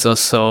 20 minutes or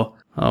so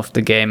of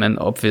the game, and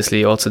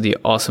obviously also the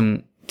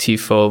awesome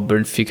tifo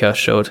Benfica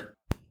showed.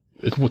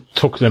 It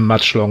took them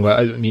much longer.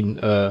 I mean,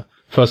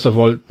 first of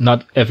all,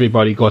 not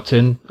everybody got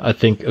in. I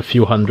think a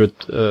few hundred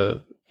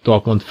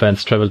Dortmund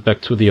fans traveled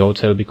back to the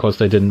hotel because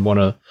they didn't want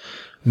to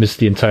miss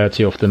the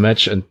entirety of the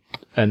match.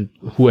 And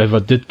whoever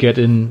did get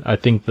in, I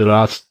think the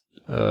last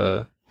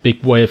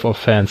big wave of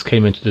fans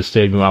came into the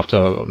stadium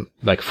after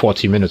like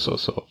 40 minutes or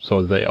so.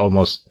 So they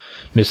almost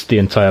missed the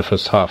entire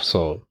first half.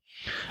 So,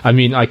 I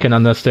mean, I can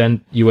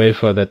understand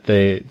UEFA that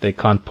they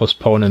can't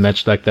postpone a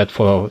match like that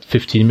for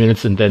 15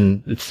 minutes and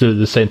then it's still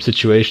the same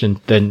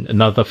situation, then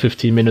another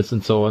 15 minutes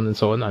and so on and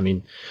so on. I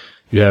mean,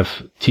 you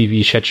have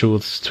TV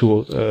schedules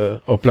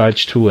to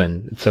oblige to,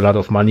 and it's a lot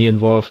of money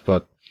involved.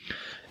 But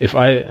if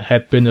I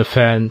had been a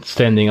fan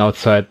standing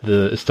outside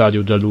the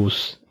Estadio da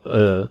Luz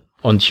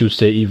on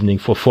Tuesday evening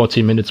for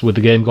 40 minutes with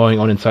the game going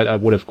on inside, I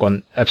would have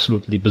gone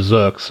absolutely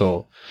berserk.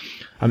 So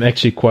I'm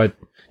actually quite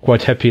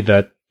happy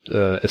that,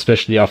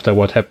 especially after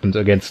what happened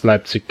against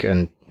Leipzig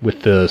and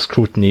with the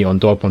scrutiny on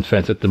Dortmund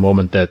fans at the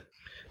moment, that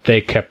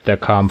they kept their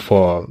calm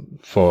for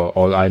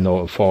all I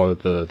know, for all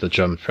the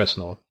German press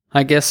know.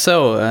 I guess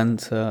so.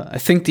 And I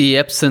think the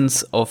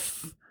absence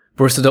of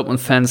Borussia Dortmund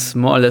fans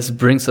more or less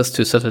brings us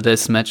to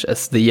Saturday's match,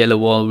 as the yellow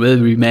wall will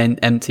remain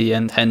empty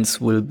and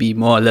hence will be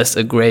more or less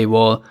a grey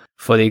wall,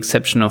 for the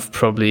exception of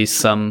probably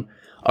some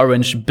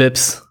orange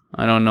bibs.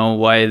 I don't know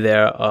why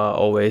there are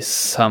always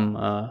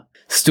some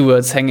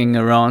stewards hanging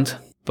around,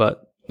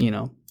 but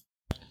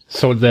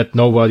so that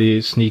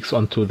nobody sneaks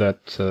onto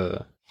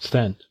that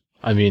stand.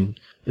 I mean,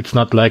 it's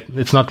not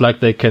like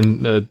they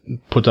can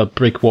put up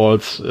brick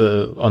walls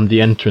on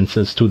the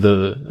entrances to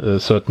the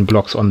certain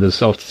blocks on the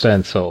south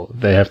stand, so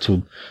they have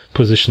to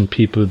position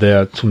people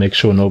there to make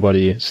sure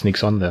nobody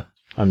sneaks on there.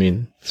 I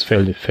mean, it's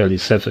fairly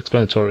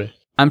self-explanatory.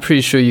 I'm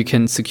pretty sure you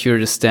can secure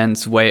the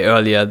stands way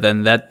earlier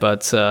than that,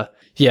 but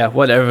yeah,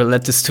 whatever.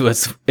 Let the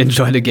stewards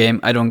enjoy the game.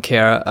 I don't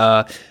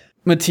care.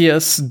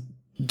 Matthias,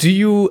 do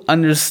you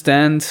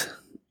understand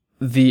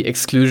the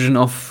exclusion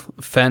of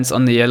fans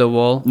on the yellow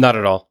wall? Not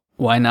at all.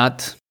 Why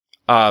not?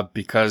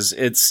 Because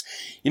it's,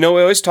 we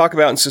always talk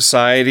about in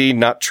society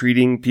not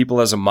treating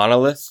people as a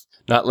monolith,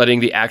 not letting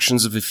the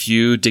actions of a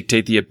few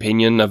dictate the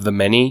opinion of the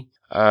many.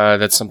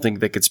 That's something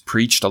that gets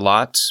preached a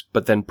lot,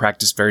 but then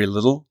practiced very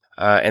little.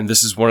 And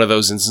this is one of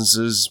those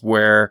instances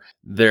where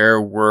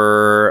there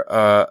were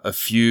a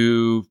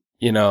few,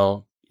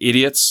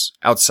 idiots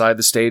outside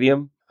the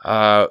stadium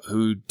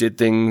who did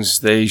things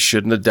they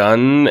shouldn't have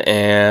done.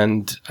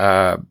 And,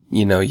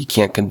 you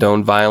can't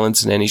condone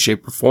violence in any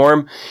shape or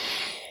form.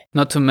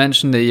 Not to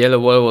mention the yellow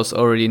wall was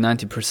already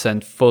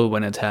 90% full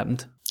when it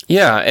happened.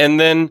 Yeah. And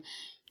then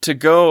to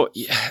go,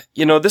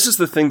 this is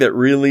the thing that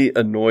really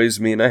annoys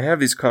me. And I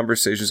have these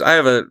conversations. I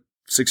have a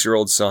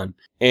 6-year-old son,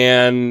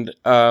 and,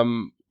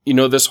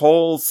 this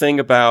whole thing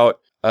about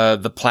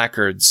the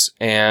placards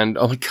and,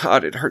 oh my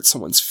God, it hurts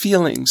someone's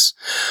feelings.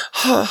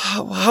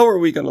 How are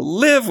we going to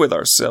live with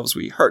ourselves?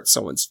 We hurt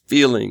someone's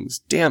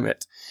feelings. Damn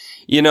it.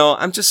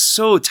 I'm just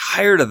so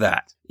tired of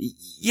that.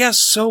 Yes,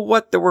 so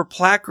what? There were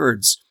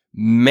placards.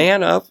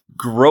 Man up,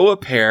 grow a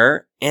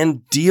pair,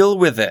 and deal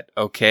with it,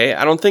 okay?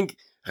 I don't think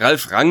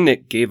Ralf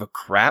Rangnick gave a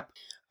crap.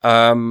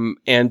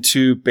 And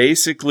to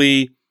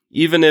basically,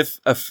 even if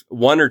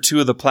one or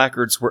two of the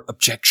placards were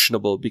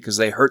objectionable because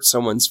they hurt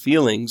someone's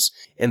feelings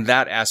in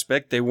that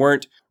aspect, they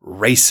weren't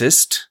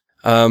racist.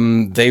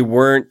 They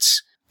weren't,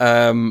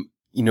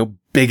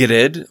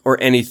 bigoted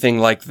or anything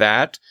like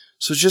that.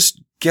 So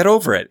just get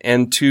over it.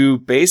 And to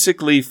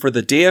basically, for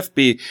the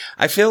DFB,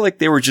 I feel like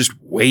they were just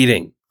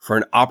waiting for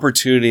an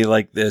opportunity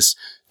like this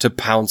to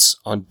pounce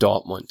on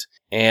Dortmund.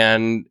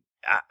 And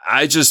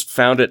I just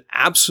found it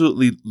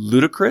absolutely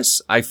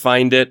ludicrous. I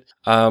find it,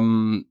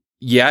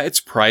 it's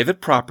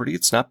private property.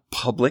 It's not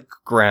public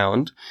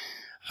ground.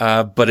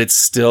 But it's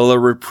still a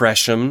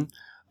repression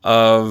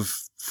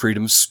of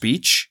freedom of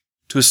speech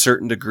to a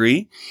certain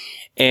degree.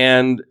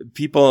 And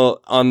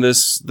people on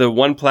the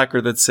one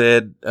placard that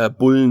said,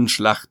 Bullen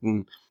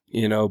schlachten,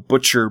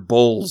 butcher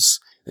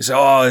bulls, they say,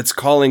 oh, it's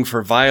calling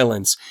for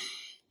violence.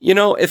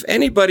 If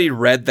anybody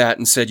read that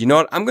and said,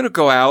 I'm going to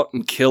go out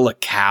and kill a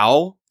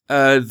cow,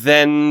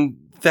 then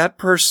that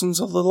person's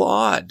a little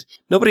odd.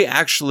 Nobody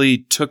actually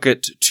took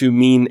it to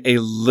mean a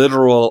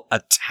literal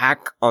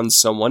attack on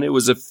someone. It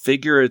was a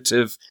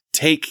figurative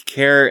take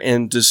care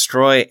and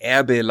destroy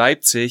RB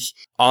Leipzig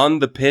on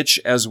the pitch,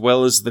 as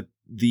well as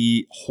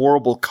the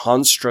horrible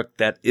construct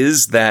that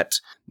is that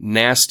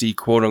nasty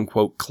quote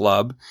unquote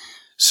club.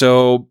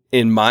 So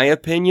in my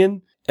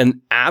opinion,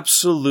 an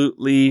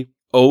absolutely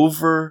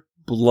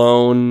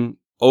overblown,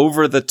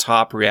 over the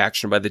top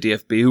reaction by the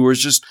DFB, who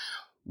was just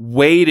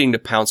waiting to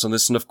pounce on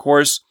this. And of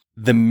course,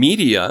 the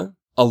media,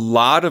 a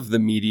lot of the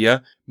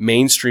media,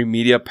 mainstream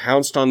media,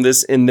 pounced on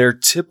this in their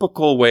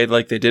typical way,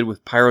 like they did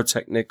with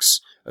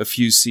pyrotechnics a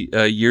few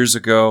years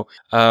ago.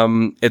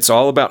 It's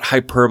all about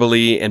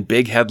hyperbole and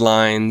big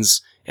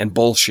headlines and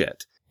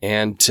bullshit.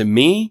 And to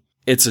me,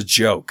 it's a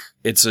joke.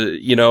 It's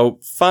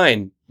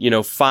fine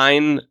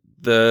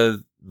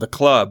the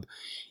club,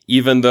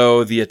 even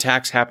though the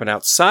attacks happen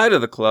outside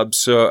of the club,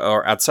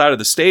 or outside of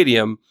the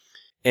stadium.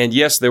 And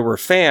yes, there were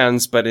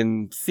fans, but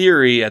in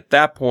theory, at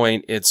that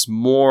point, it's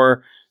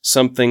more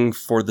something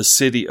for the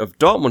city of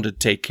Dortmund to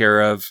take care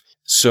of.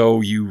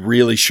 So you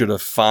really should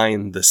have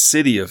fined the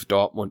city of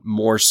Dortmund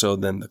more so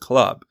than the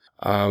club.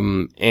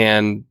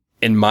 And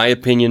in my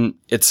opinion,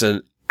 it's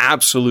an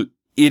absolute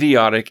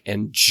idiotic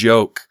and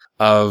joke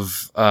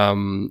of a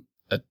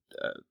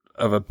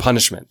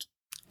punishment.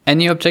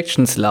 Any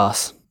objections,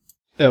 Lars?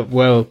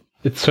 Well,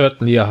 it's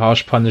certainly a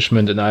harsh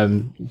punishment, and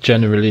I'm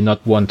generally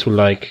not one to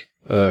like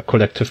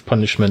collective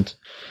punishment.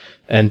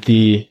 And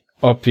the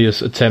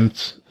obvious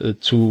attempt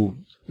to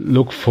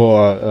look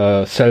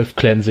for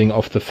self-cleansing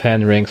of the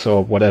fan ranks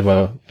or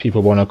whatever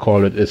people want to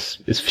call it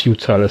is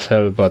futile as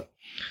hell. But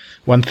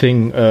one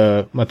thing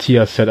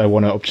Matthias said I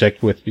want to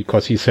object with,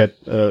 because he said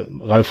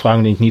Ralf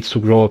Rangnick needs to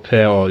grow a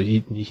pair, or he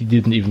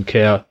didn't even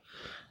care.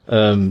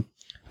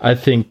 I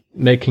think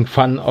making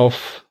fun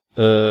of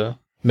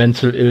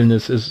mental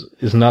illness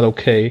is not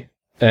okay,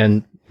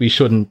 and we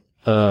shouldn't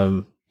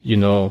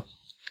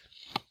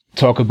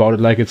talk about it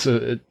like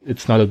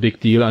it's not a big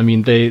deal. I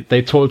mean,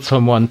 they told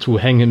someone to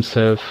hang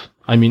himself.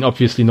 I mean,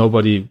 obviously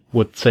nobody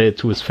would say it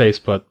to his face,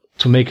 but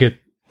to make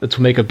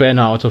a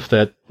banner out of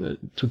that,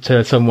 to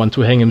tell someone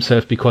to hang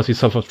himself because he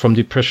suffered from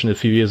depression a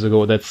few years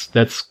ago,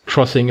 that's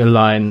crossing a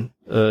line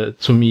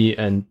to me.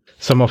 And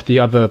some of the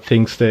other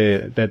things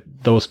that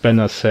those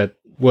banners said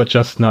were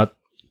just not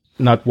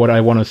what I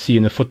want to see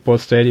in a football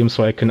stadium.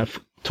 So I can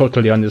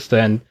totally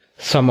understand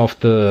some of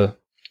the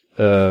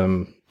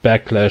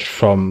backlash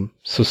from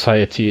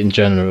society in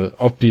general.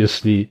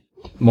 Obviously,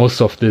 most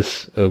of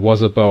this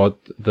was about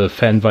the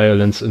fan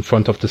violence in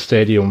front of the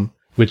stadium,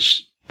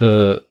 which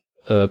the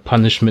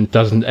punishment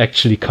doesn't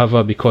actually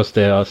cover, because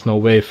there is no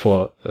way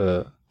for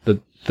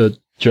the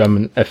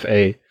German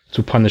FA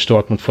to punish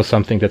Dortmund for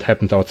something that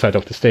happened outside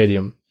of the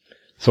stadium.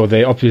 So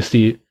they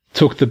obviously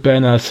took the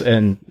banners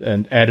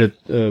and added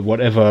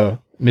whatever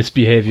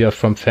misbehavior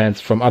from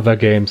fans from other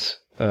games,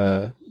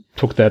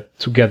 took that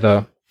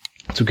together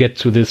to get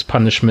to this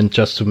punishment,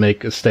 just to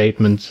make a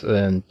statement.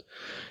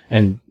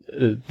 And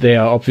they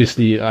are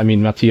obviously, I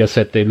mean, Matthias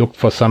said they looked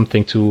for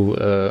something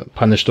to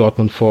punish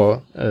Dortmund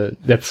for.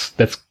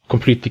 That's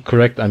completely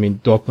correct. I mean,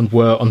 Dortmund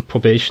were on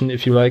probation,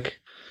 if you like,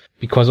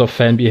 because of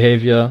fan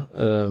behavior.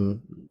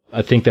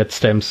 I think that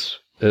stems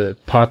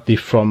partly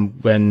from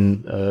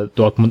when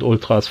Dortmund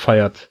Ultras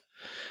fired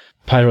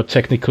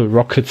pyrotechnical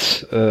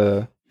rockets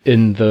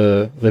in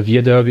the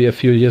Revier Derby a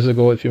few years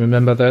ago, if you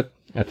remember that.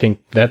 I think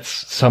that's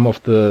some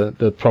of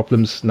the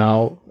problems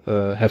now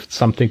have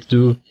something to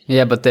do.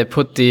 Yeah, but they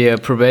put the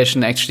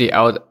probation actually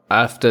out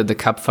after the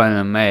cup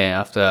final in May,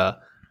 after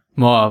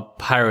more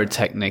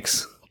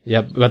pyrotechnics.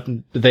 Yeah, but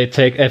they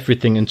take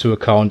everything into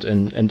account,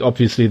 and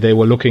obviously they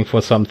were looking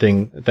for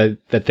something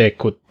that they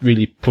could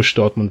really push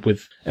Dortmund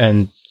with.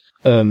 And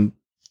the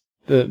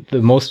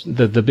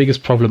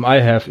biggest problem I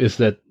have is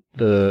that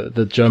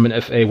the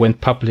German FA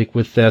went public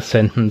with their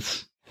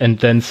sentence and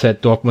then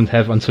said Dortmund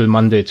have until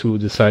Monday to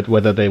decide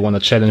whether they want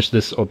to challenge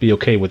this or be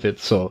okay with it.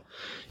 So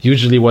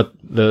usually what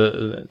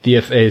the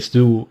DFAs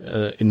do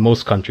in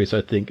most countries,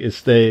 I think,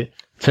 is they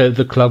tell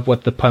the club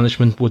what the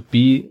punishment would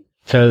be,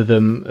 tell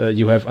them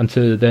you have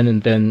until then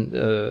and then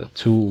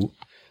to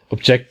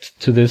object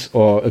to this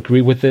or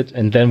agree with it,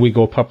 and then we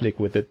go public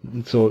with it.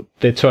 So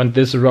they turned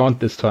this around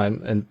this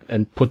time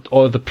and put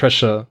all the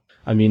pressure.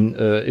 I mean,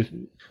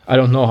 I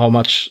don't know how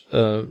much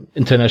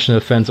international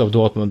fans of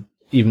Dortmund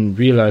even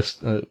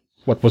realized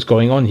what was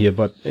going on here,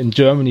 but in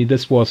Germany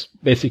this was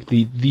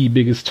basically the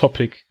biggest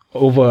topic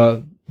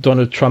over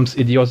Donald Trump's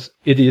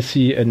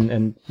idiocy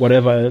and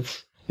whatever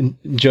else. In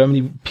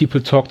Germany, people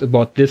talked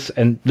about this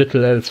and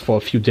little else for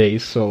a few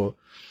days, so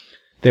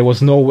there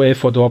was no way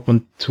for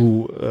Dortmund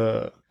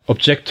to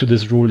object to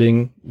this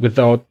ruling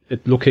without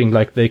it looking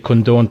like they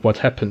condoned what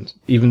happened,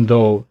 even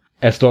though,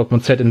 as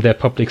Dortmund said in their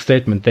public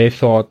statement, they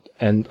thought,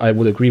 and I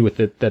would agree with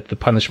it, that the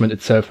punishment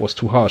itself was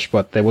too harsh,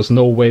 but there was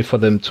no way for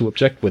them to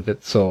object with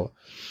it. So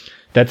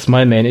that's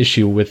my main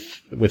issue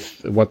with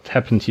what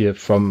happened here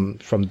from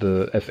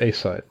the FA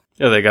side.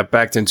 Yeah, they got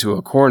backed into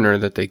a corner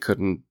that they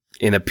couldn't,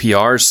 in a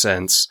PR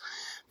sense,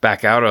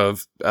 get out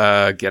of,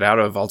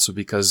 also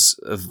because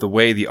of the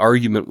way the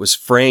argument was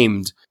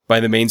framed by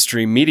the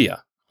mainstream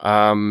media.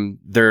 And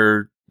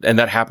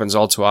that happens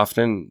all too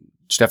often.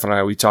 Stefan and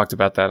I, we talked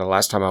about that the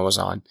last time I was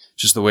on,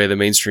 just the way the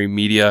mainstream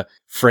media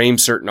frame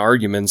certain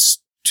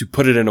arguments to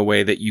put it in a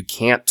way that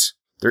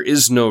there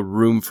is no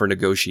room for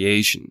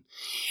negotiation.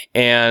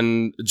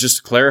 And just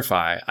to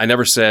clarify, I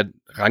never said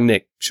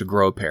Rangnick should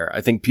grow a pair.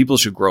 I think people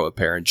should grow a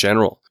pair in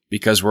general,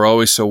 because we're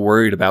always so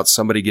worried about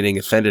somebody getting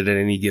offended at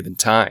any given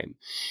time.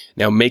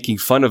 Now, making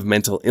fun of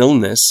mental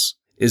illness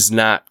is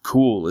not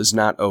cool, is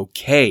not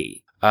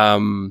okay.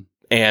 And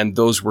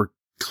those were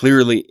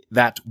clearly,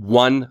 that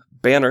one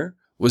banner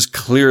was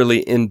clearly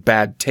in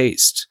bad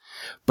taste.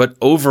 But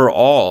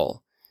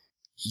overall,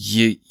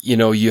 you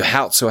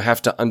also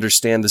have to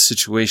understand the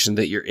situation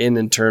that you're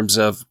in terms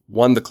of,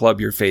 one, the club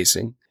you're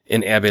facing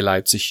in RB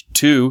Leipzig.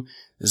 Two,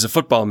 is a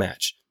football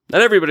match.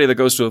 Not everybody that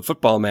goes to a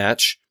football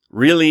match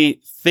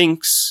really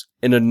thinks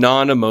in a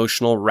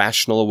non-emotional,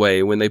 rational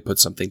way when they put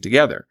something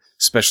together,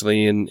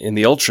 especially in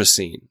the ultra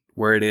scene,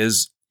 where it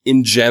is,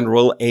 in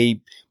general,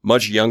 a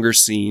much younger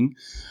scene,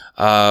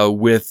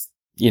 with,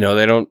 they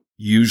don't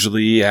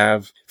usually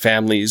have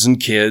families and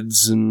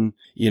kids and,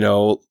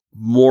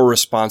 more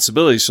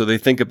responsibility. So they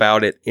think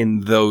about it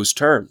in those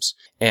terms.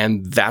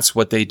 And that's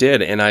what they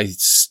did. And I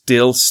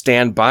still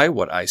stand by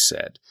what I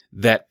said,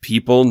 that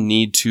people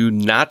need to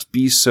not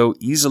be so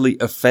easily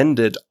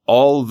offended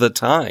all the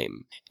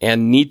time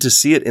and need to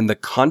see it in the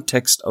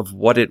context of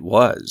what it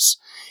was.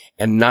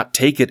 and not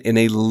take it in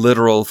a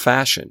literal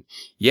fashion.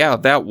 Yeah,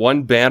 that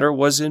one banner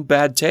was in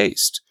bad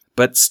taste,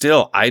 but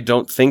still, I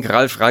don't think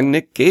Ralf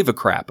Rangnick gave a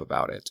crap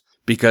about it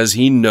because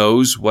he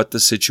knows what the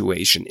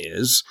situation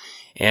is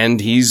and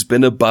he's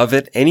been above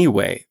it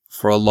anyway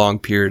for a long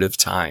period of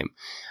time,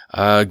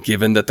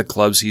 given that the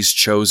clubs he's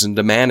chosen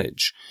to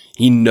manage.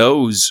 He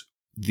knows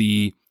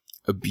the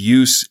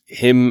abuse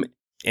him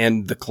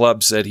and the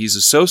clubs that he's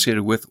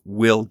associated with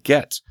will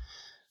get.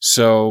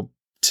 So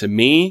to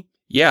me,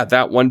 yeah,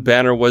 that one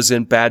banner was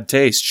in bad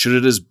taste.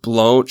 Should it have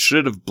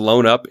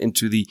blown up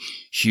into the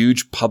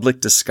huge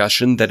public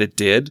discussion that it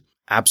did?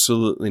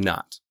 Absolutely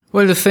not.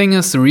 Well, the thing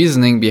is, the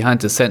reasoning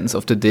behind the sentence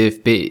of the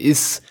DFB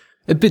is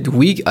a bit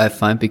weak, I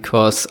find,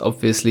 because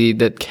obviously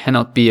that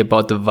cannot be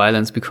about the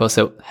violence because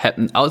it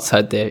happened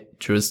outside their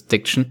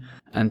jurisdiction.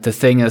 And the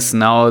thing is,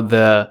 now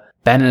the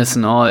banners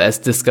and all, as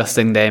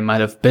disgusting they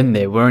might have been,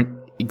 they weren't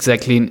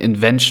exactly an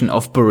invention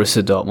of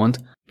Borussia Dortmund,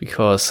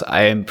 because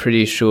I am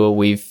pretty sure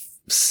we've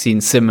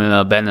seen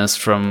similar banners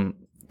from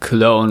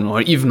Cologne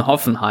or even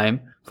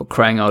Hoffenheim, for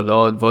crying out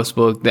loud,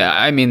 Wolfsburg. There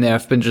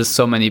have been just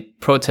so many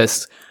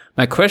protests.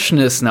 My question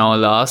is now,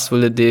 Lars,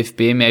 will the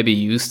DFB maybe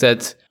use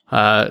that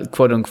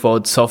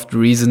quote-unquote soft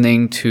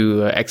reasoning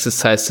to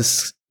exercise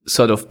this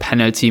sort of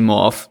penalty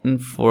more often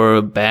for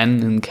a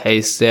ban in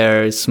case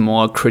there is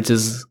more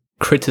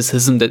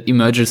criticism that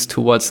emerges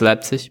towards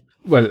Leipzig?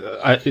 Well,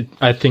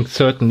 I think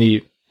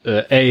certainly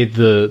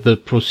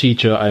the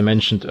procedure I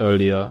mentioned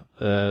earlier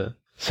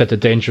set a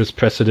dangerous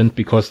precedent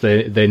because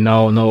they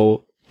now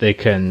know they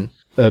can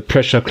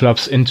pressure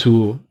clubs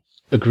into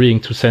agreeing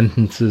to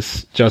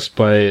sentences just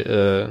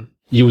by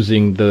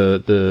using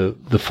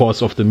the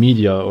force of the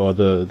media or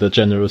the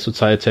general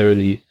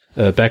societary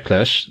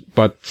backlash.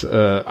 But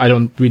I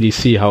don't really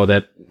see how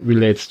that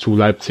relates to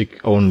Leipzig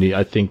only.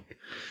 I think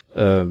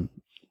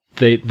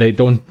they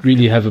don't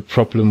really have a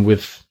problem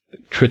with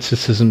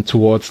criticism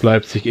towards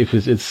Leipzig if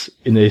it's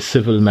in a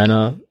civil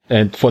manner.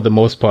 And for the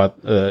most part,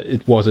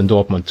 it was in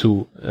Dortmund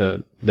too.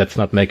 Let's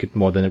not make it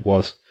more than it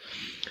was.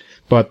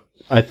 But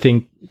I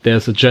think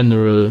there's a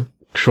general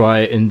cry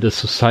in the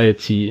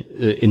society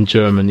in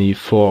Germany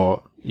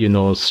for,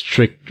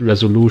 strict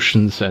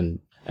resolutions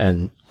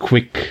and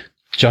quick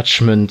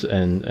judgment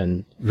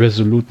and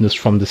resoluteness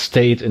from the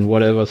state and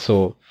whatever.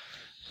 So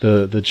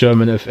the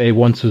German FA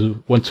want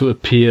to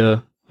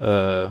appear,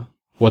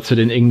 what's it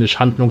in English?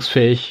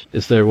 Handlungsfähig?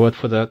 Is there a word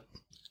for that?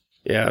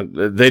 Yeah,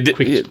 they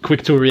did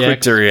quick to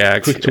react to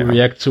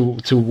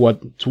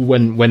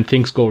when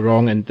things go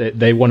wrong, and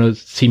they want to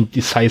seem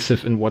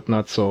decisive and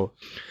whatnot. So,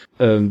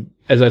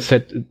 as I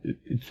said,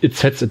 it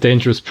sets a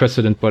dangerous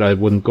precedent, but I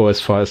wouldn't go as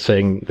far as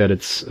saying that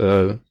it's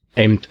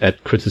aimed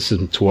at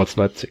criticism towards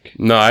Leipzig.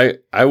 No,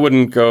 I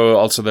wouldn't go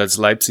also that's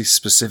Leipzig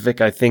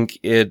specific. I think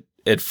it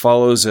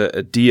follows a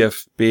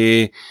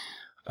DFB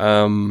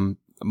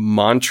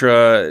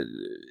mantra.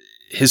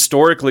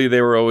 Historically,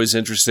 they were always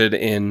interested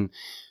in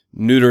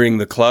neutering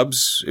the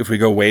clubs. If we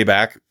go way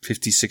back,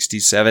 50s,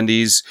 60s,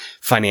 70s,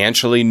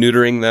 financially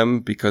neutering them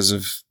because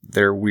of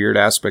their weird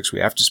aspects. We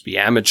have to be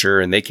amateur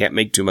and they can't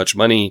make too much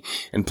money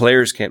and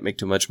players can't make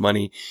too much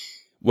money.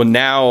 Well,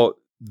 now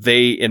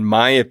they, in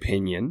my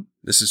opinion,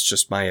 this is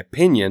just my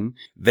opinion,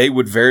 they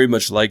would very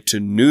much like to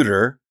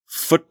neuter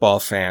football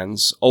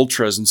fans,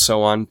 ultras and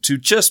so on to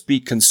just be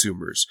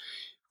consumers.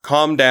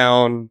 Calm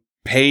down,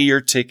 pay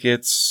your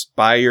tickets,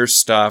 buy your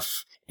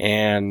stuff,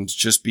 and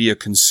just be a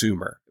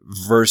consumer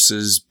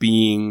versus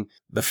being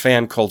the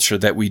fan culture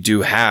that we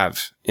do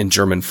have in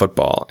German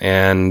football.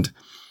 And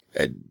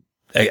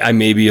I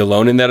may be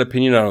alone in that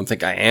opinion. I don't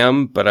think I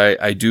am, but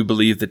I do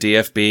believe the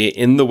DFB,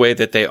 in the way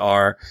that they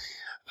are,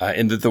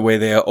 in the way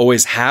they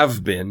always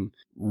have been,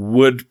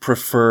 would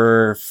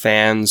prefer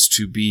fans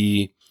to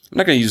be, I'm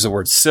not going to use the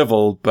word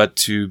civil, but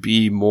to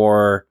be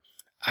more,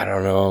 I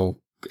don't know,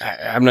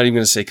 I'm not even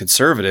going to say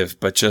conservative,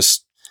 but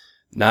just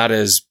not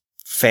as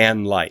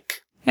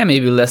fan-like. Yeah,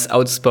 maybe less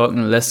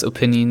outspoken, less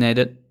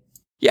opinionated.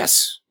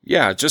 Yes.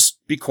 Yeah,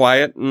 just be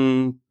quiet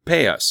and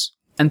pay us.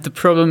 And the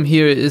problem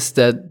here is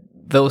that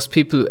those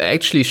people who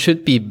actually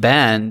should be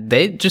banned,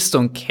 they just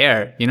don't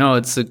care.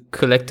 It's a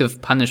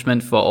collective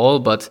punishment for all,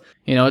 but,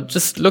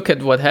 just look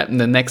at what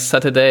happened the next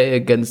Saturday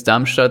against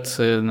Darmstadt.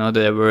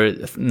 There were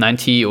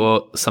 90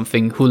 or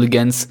something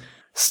hooligans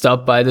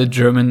stopped by the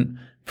German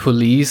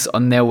police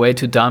on their way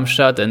to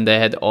Darmstadt, and they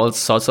had all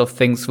sorts of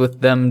things with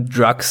them,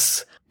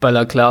 drugs,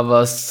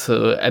 balaclavas,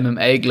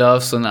 MMA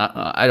gloves, and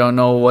I don't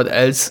know what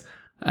else.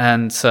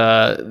 And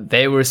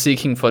they were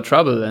seeking for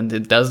trouble, and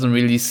it doesn't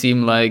really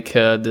seem like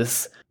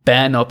this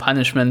ban or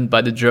punishment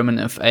by the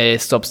German FA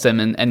stops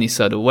them in any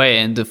sort of way.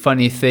 And the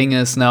funny thing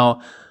is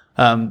now,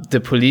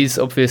 the police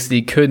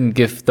obviously couldn't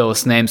give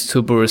those names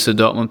to Borussia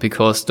Dortmund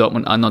because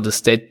Dortmund are not a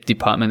state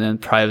department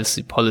and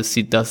privacy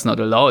policy does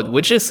not allow it,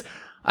 which is,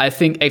 I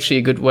think, actually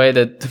a good way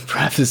that the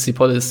privacy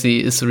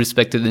policy is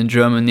respected in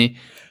Germany.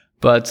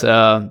 But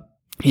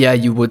yeah,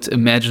 you would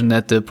imagine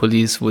that the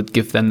police would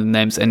give them the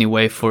names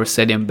anyway for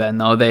stadium ban.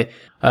 Now they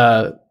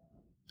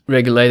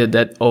regulated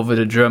that over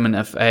the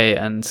German FA,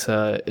 and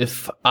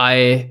if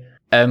I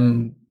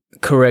am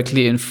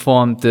correctly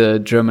informed, the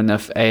German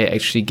FA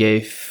actually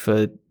gave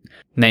a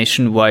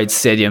nationwide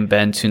stadium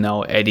ban to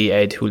now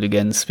 88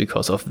 hooligans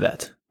because of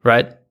that,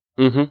 right?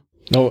 Mm-hmm.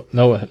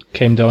 No, it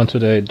came down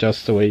today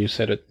just the way you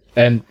said it.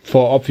 And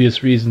for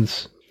obvious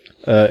reasons,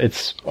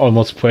 it's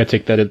almost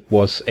poetic that it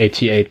was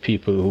 88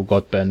 people who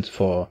got banned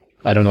for,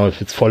 I don't know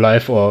if it's for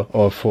life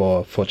or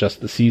for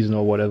just the season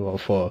or whatever, or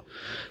for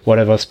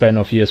whatever span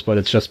of years, but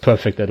it's just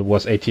perfect that it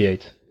was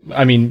 88.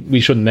 I mean, we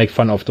shouldn't make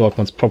fun of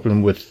Dortmund's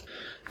problem with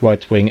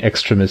right-wing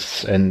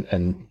extremists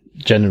and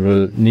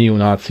general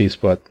neo-Nazis,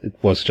 but it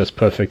was just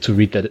perfect to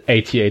read that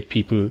 88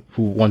 people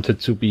who wanted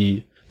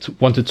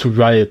to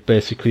riot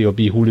basically or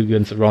be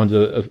hooligans around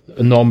a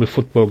normal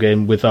football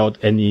game without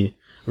any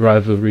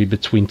rivalry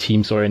between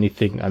teams or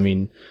anything. I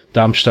mean,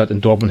 Darmstadt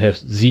and Dortmund have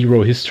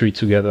zero history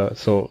together,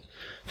 so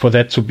for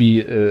that to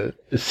be a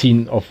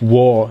scene of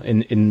war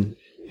in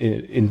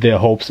their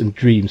hopes and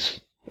dreams,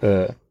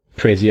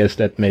 crazy as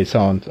that may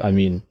sound, I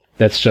mean,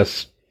 that's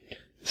just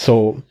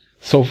so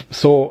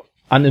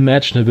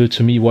unimaginable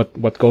to me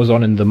what goes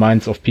on in the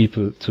minds of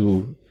people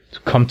to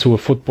come to a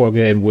football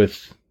game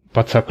with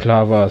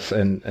balaclavas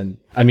and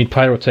I mean,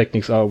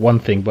 pyrotechnics are one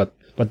thing, but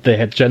they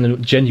had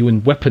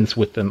genuine weapons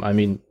with them. I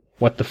mean,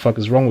 what the fuck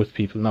is wrong with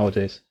people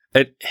nowadays?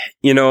 As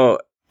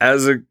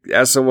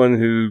someone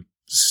who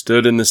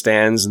stood in the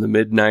stands in the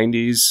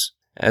mid-90s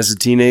as a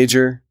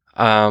teenager,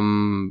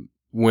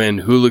 when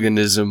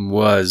hooliganism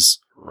was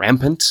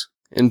rampant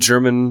in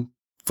German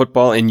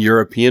football and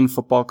European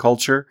football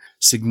culture,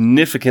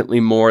 significantly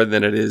more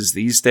than it is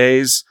these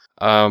days.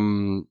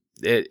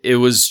 It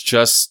was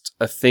just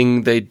a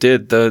thing they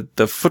did.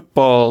 The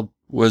football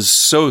was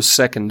so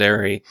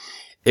secondary.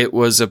 It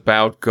was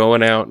about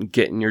going out and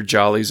getting your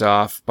jollies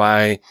off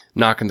by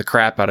knocking the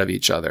crap out of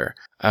each other.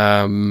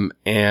 It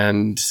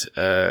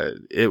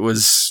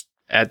was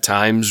at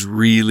times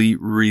really,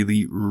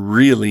 really,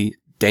 really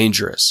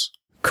dangerous.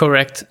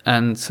 Correct.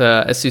 And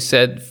as you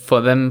said,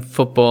 for them,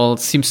 football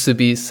seems to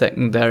be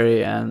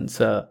secondary. And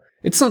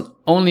it's not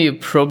only a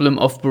problem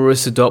of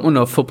Borussia Dortmund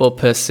or football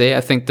per se.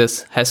 I think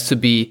this has to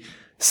be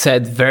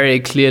said very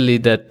clearly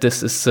that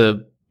this is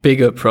a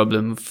bigger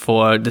problem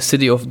for the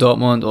city of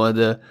Dortmund or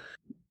the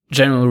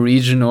general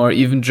region or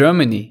even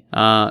Germany.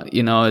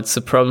 It's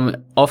a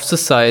problem of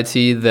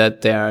society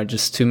that there are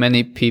just too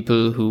many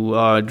people who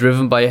are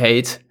driven by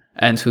hate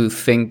and who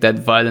think that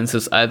violence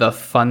is either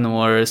fun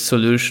or a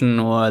solution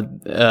or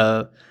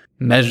a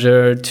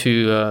measure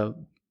to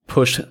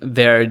push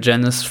their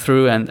agendas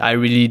through. And I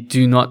really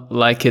do not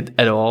like it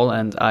at all.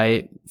 And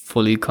I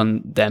fully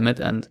condemn it.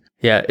 And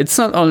yeah, it's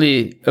not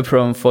only a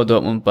problem for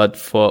Dortmund, but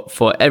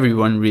for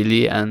everyone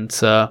really. And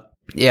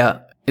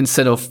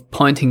instead of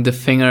pointing the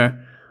finger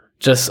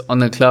just on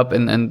the club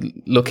and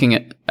looking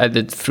at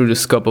it through the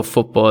scope of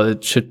football,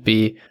 it should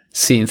be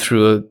seen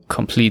through a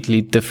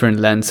completely different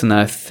lens. And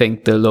I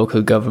think the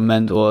local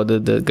government or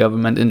the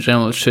government in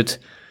general should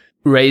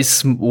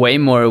raise way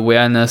more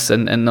awareness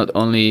and not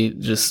only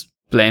just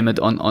blame it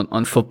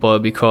on football,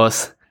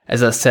 because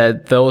as I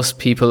said, those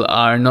people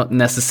are not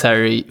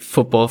necessarily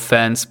football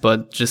fans,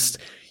 but just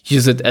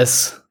use it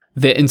as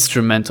their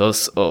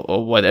instrumentals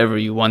or whatever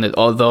you wanted.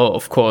 Although,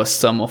 of course,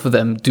 some of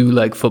them do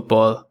like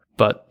football,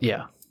 but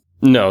yeah.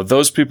 No,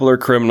 those people are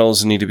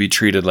criminals and need to be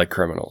treated like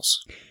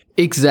criminals.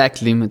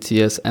 Exactly,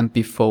 Matthias. And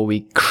before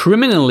we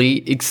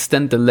criminally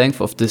extend the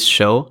length of this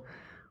show,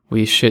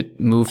 we should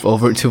move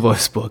over to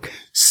Wolfsburg.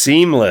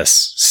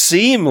 Seamless.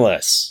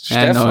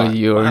 I know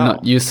you're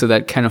not used to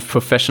that kind of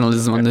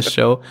professionalism on the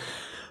show.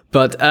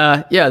 But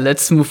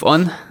let's move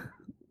on.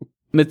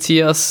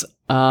 Matthias,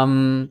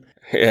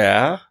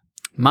 yeah.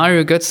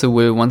 Mario Götze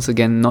will once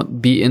again not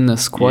be in the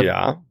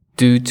squad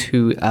due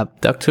to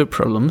abductor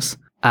problems.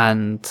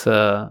 And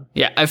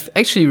I've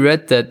actually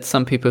read that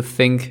some people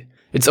think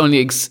it's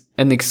only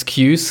an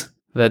excuse,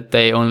 that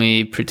they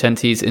only pretend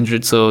he's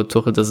injured so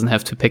Tuchel doesn't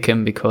have to pick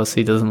him because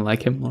he doesn't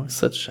like him or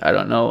such. I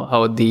don't know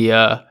how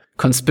the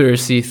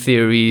conspiracy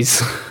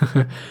theories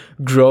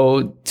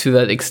grow to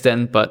that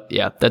extent, but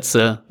yeah, that's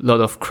a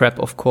lot of crap,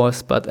 of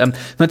course. But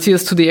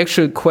Matthias, to the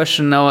actual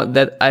question now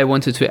that I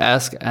wanted to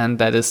ask, and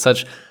that is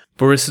such: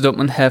 Borussia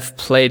Dortmund have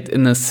played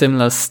in a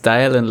similar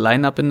style and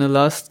lineup in the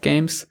last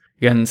games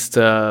against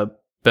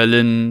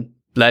Berlin,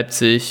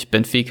 Leipzig,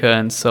 Benfica,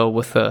 and so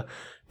with a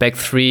back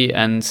three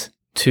and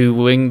two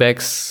wing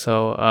backs.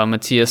 So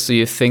Matthias, do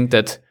you think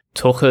that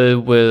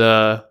Tuchel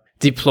will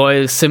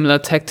deploy similar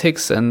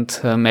tactics and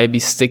maybe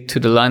stick to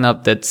the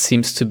lineup that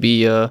seems to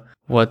be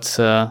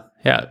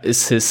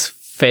is his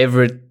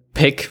favorite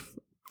pick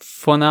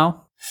for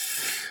now?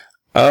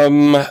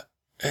 I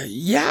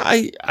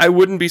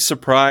wouldn't be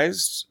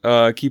surprised.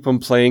 Keep him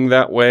playing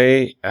that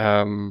way.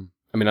 I'm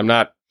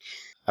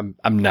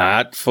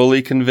not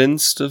fully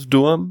convinced of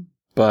Durm,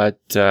 but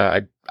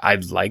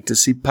I'd like to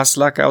see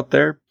Paslak out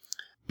there.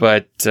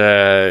 But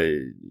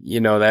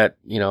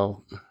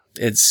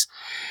it's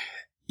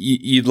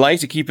you'd like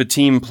to keep a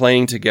team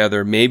playing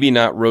together, maybe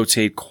not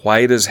rotate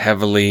quite as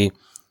heavily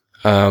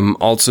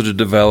Also to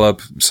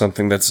develop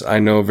something that's, I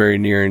know, very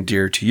near and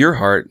dear to your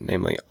heart,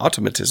 namely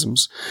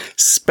automatisms,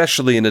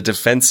 especially in a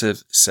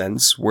defensive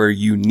sense where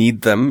you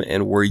need them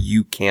and where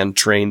you can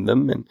train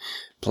them and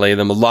play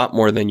them a lot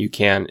more than you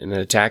can in an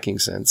attacking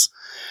sense.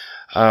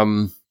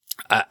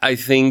 I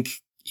think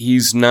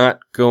he's not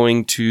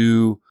going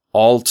to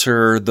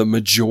alter the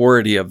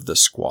majority of the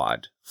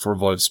squad for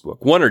Wolfsburg.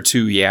 One or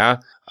two, yeah,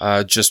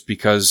 just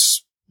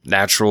because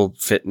natural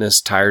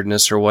fitness,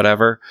 tiredness, or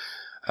whatever.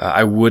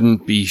 I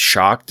wouldn't be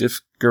shocked if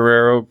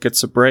Guerrero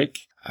gets a break,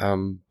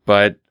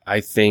 but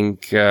I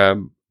think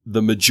the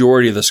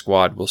majority of the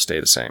squad will stay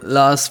the same.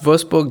 Lars,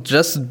 Wolfsburg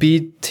just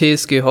beat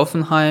TSG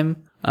Hoffenheim.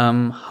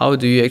 How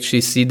do you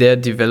actually see their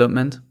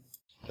development?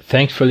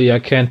 Thankfully, I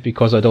can't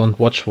because I don't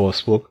watch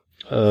Wolfsburg,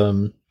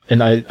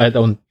 and I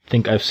don't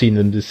think I've seen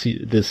them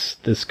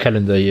this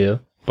calendar year.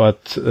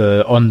 But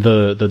on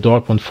the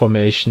Dortmund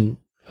formation,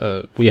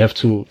 we have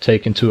to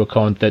take into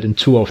account that in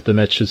two of the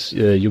matches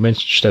you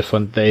mentioned,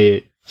 Stefan,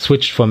 they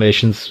switched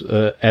formations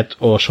at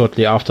or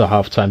shortly after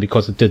halftime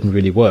because it didn't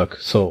really work.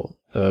 So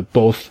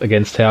both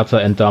against Hertha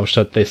and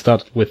Darmstadt, they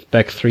started with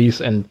back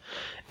threes and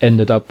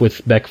ended up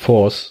with back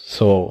fours.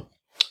 So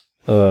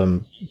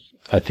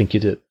I think you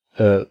did.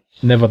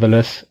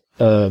 Nevertheless,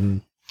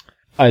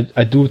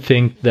 I do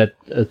think that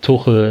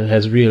Tuchel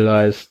has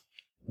realized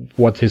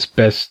what his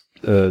best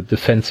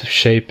defensive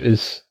shape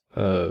is,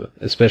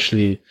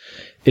 especially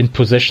in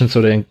possession,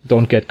 so they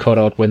don't get caught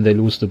out when they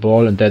lose the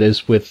ball, and that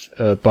is with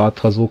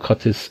Bartra,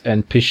 Sokratis,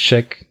 and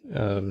Piszczek.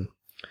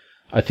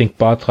 I think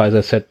Bartra, as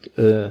I said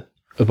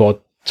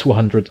about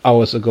 200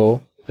 hours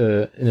ago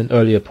in an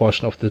earlier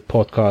portion of the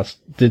podcast,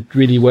 did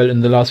really well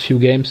in the last few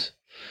games.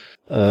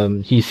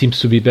 He seems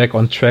to be back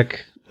on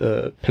track,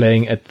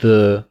 playing at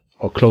the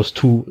or close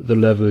to the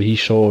level he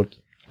showed,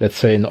 let's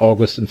say, in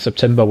August and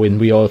September, when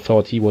we all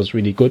thought he was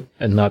really good,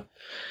 and not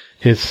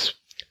his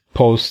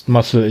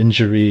post-muscle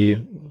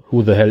injury,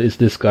 who the hell is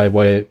this guy?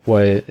 Why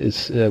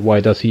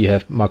does he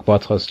have Marc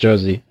Bartra's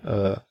jersey?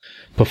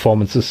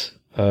 Performances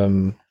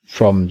from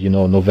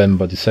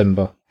November,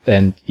 December,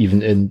 and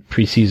even in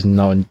preseason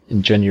now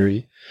in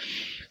January.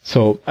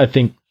 So I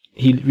think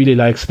he really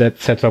likes that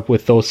setup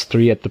with those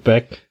three at the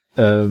back.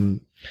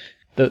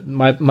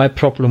 My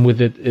problem with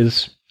it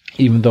is,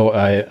 even though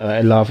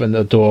I love and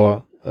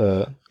adore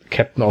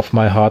captain of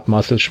my heart,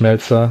 Marcel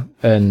Schmelzer,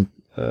 and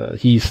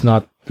he's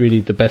not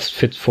really the best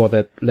fit for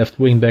that left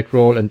wing back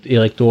role, and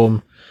Erik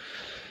Durm,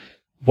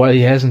 while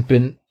he hasn't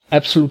been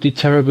absolutely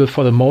terrible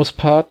for the most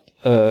part,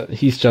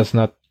 he's just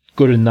not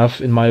good enough,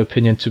 in my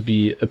opinion, to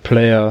be a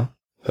player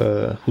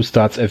who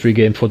starts every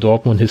game for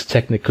Dortmund. His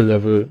technical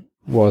level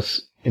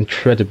was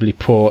incredibly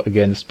poor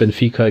against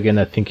Benfica. Again,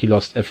 I think he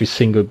lost every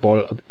single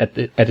ball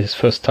at his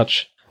first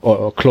touch,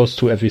 or close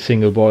to every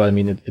single ball. I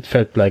mean, it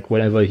felt like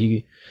whenever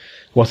he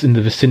was in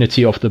the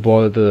vicinity of the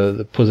ball,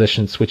 the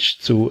possession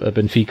switched to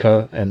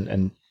Benfica,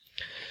 and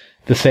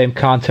the same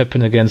can't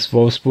happen against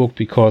Wolfsburg,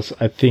 because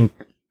I think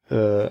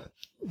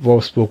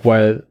Wolfsburg,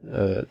 while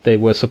they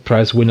were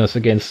surprise winners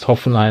against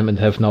Hoffenheim and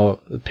have now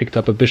picked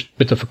up a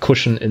bit of a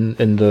cushion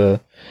in the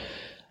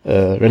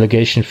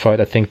relegation fight,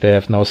 I think they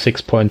have now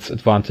 6 points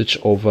advantage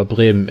over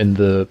Bremen in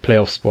the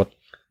playoff spot.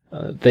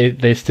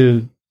 They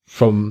still,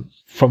 from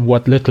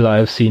what little I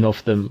have seen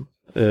of them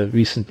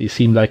recently,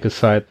 seem like a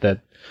side that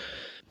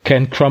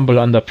can crumble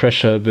under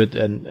pressure a bit,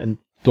 and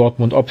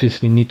Dortmund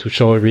obviously need to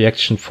show a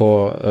reaction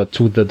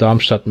to the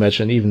Darmstadt match,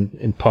 and even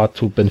in part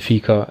to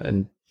Benfica.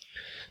 And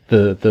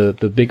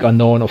the big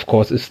unknown, of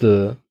course, is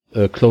the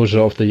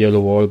closure of the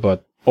yellow wall.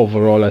 But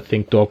overall, I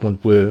think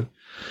Dortmund will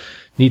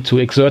need to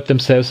exert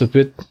themselves a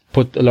bit,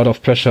 put a lot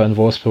of pressure on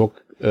Wolfsburg,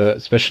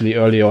 especially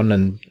early on,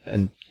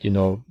 and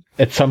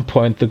at some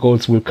point the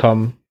goals will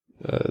come.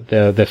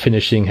 Their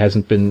finishing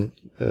hasn't been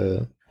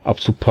up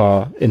to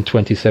par in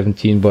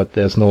 2017, but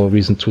there's no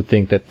reason to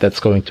think that that's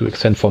going to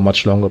extend for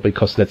much longer,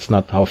 because that's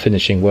not how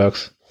finishing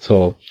works.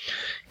 So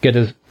get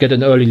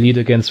an early lead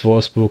against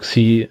Wolfsburg,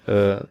 see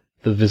the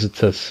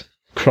visitors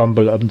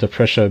crumble under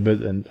pressure a bit,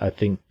 and I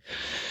think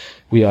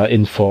we are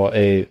in for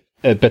a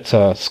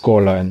better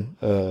scoreline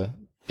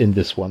in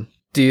this one.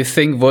 Do you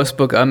think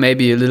Wolfsburg are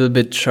maybe a little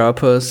bit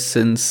sharper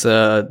since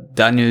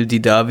Daniel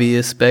Didavi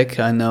is back?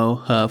 I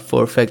know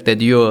for a fact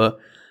that you're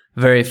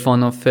very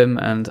fond of him,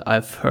 and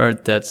I've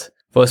heard that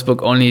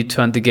Wolfsburg only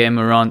turned the game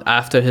around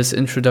after his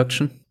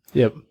introduction.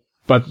 Yeah,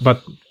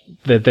 but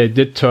they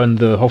did turn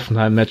the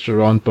Hoffenheim match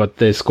around, but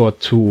they scored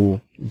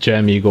 2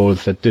 jammy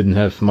goals that didn't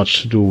have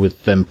much to do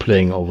with them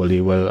playing overly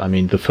well. I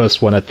mean, the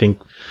first one, I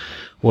think,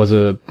 was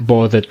a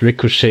ball that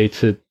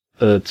ricocheted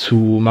to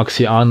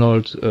Maxi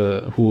Arnold,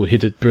 who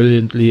hit it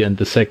brilliantly, and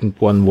the second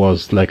one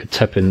was like a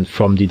tap-in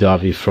from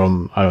Didavi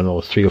from,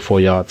 3 or 4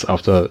 yards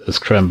after a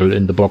scramble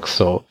in the box.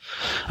 So,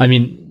 I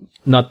mean,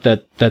 not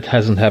that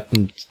hasn't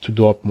happened to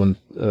Dortmund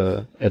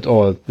at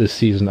all this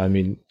season. I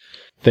mean,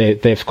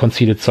 they've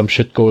conceded some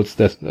shit goals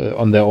that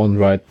on their own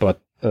right, but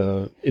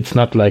it's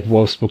not like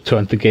Wolfsburg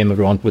turned the game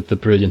around with the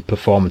brilliant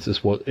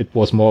performances. It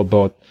was more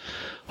about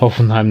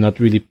Hoffenheim not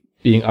really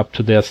being up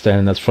to their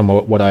standards from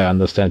what I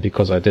understand,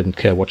 because I didn't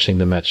care watching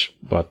the match.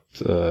 But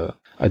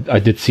I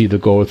did see the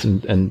goals,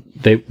 and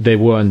they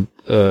weren't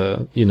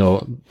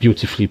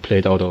beautifully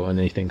played out or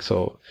anything.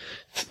 So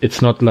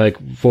it's not like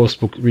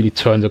Wolfsburg really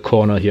turned the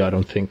corner here, I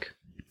don't think.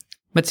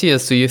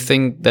 Matthias, do you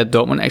think that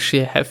Dortmund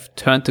actually have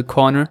turned the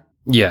corner?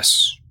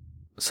 Yes.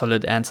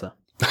 Solid answer.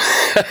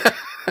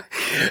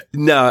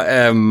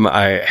 No,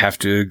 I have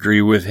to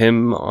agree with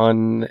him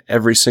on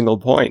every single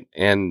point.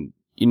 And,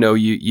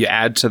 you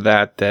add to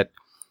that,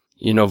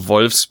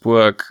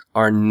 Wolfsburg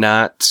are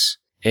not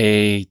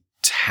a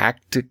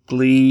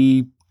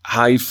tactically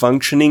high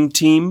functioning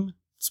team.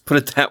 Let's put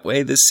it that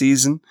way this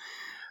season.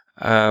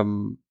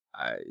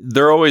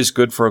 They're always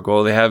good for a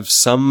goal. They have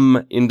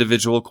some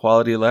individual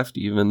quality left,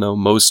 even though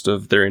most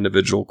of their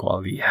individual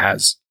quality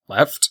has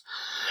left.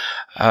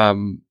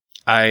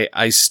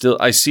 I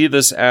see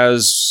this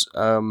as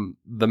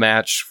the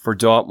match for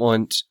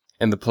Dortmund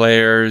and the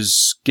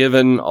players,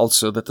 given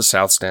also that the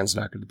South Stand's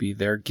not going to be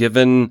there,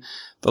 given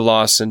the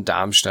loss in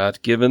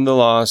Darmstadt, given the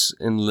loss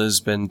in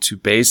Lisbon, to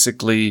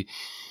basically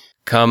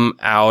come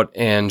out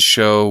and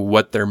show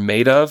what they're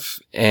made of,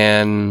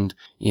 and,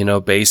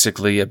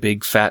 basically a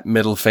big fat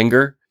middle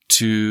finger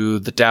to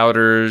the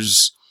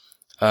doubters,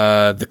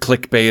 the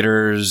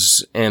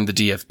clickbaiters, and the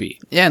DFB.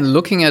 Yeah, and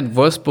looking at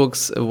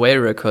Wolfsburg's away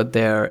record,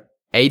 they're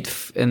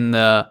 8th in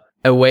the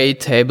away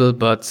table,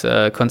 but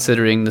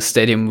considering the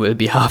stadium will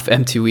be half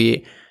empty,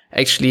 we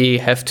actually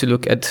have to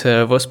look at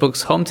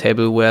Wolfsburg's home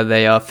table, where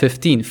they are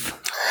 15th.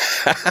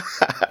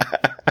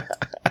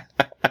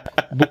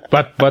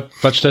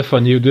 But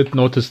Stefan, you did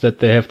notice that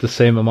they have the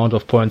same amount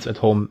of points at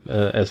home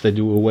as they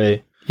do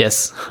away.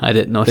 Yes, I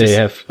did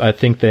notice. I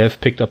think they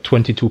have picked up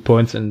 22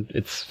 points, and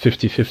it's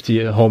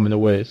 50-50 at home and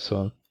away.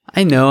 So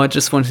I know, I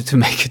just wanted to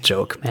make a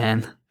joke,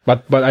 man.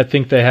 But I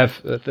think they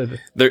have.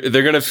 They're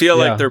going to feel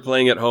like they're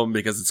playing at home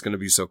because it's going to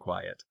be so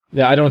quiet.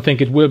 Yeah, I don't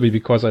think it will be,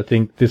 because I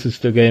think this is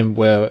the game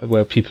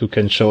where people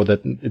can show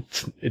that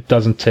it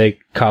doesn't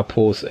take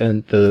Carpos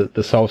and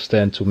the South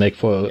Stand to make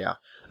for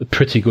a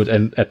pretty good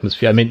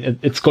atmosphere. I mean,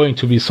 it's going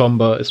to be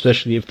somber,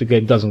 especially if the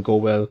game doesn't go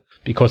well,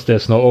 because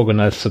there's no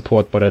organized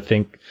support. But I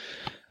think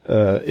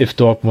if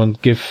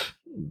Dortmund give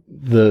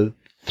the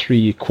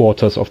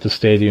 3/4 of the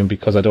stadium,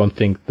 because I don't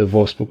think the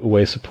Wolfsburg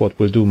away support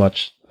will do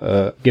much,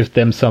 give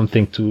them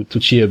something to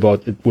cheer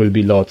about, it will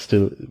be loud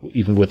still,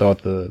 even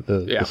without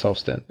the South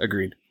Stand.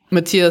 Agreed.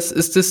 Matthias,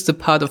 is this the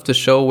part of the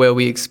show where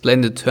we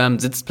explain the term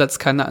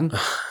Sitzplatzkanaken?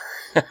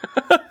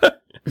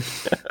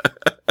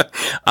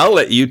 I'll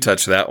let you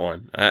touch that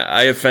one.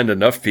 I offend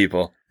enough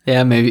people.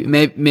 Yeah,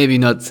 maybe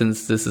not,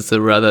 since this is a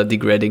rather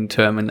degrading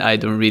term and I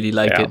don't really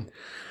like it.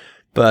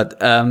 But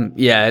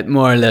it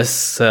more or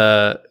less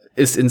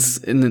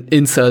is an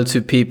insult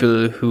to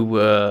people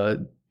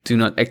who do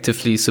not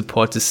actively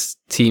support this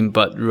team,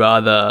 but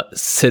rather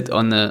sit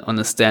on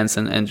a stance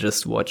and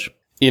just watch.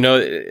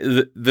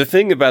 The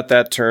thing about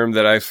that term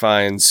that I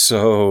find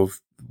so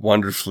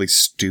wonderfully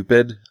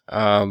stupid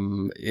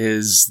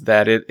is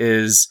that it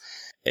is,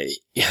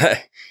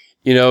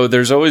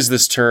 there's always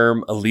this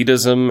term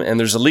elitism, and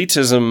there's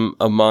elitism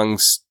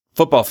amongst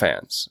football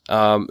fans,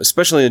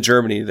 especially in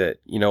Germany, that,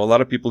 a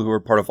lot of people who are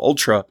part of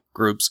ultra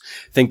groups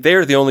think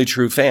they're the only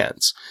true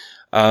fans.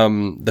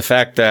 The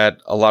fact that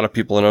a lot of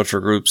people in ultra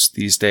groups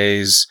these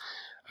days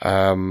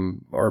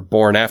are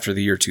born after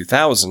the year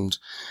 2000,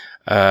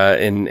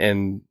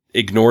 and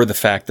ignore the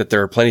fact that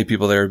there are plenty of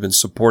people that have been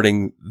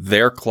supporting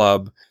their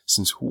club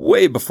since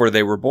way before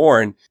they were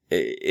born.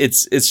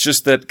 It's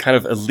just that kind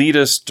of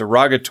elitist,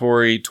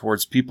 derogatory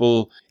towards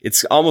people.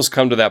 It's almost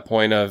come to that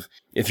point of,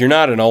 if you're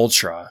not an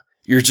ultra,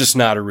 you're just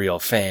not a real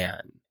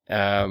fan.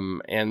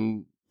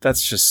 And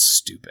that's just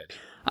stupid.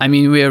 I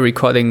mean, we are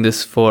recording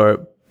this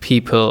for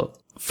people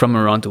from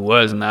around the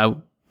world, and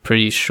I'm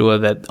pretty sure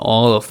that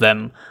all of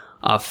them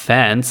are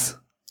fans.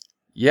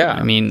 Yeah.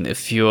 I mean,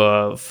 if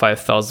you're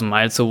 5,000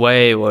 miles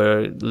away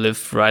or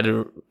live right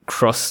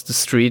across the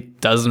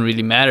street, doesn't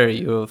really matter.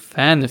 You're a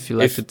fan if you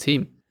like the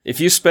team. If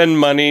you spend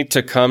money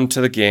to come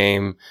to the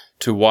game,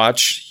 to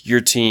watch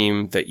your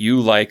team that you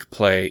like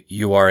play,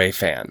 you are a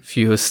fan. If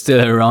you're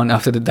still around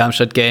after the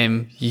Darmstadt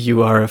game,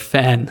 you are a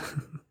fan.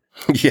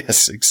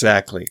 Yes,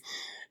 exactly.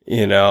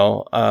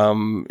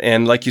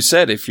 And like you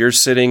said, if you're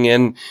sitting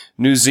in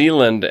New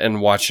Zealand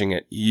and watching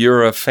it,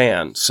 you're a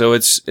fan. So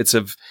it's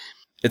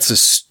a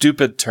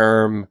stupid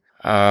term,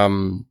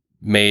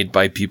 made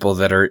by people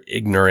that are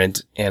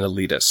ignorant and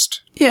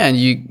elitist. Yeah, and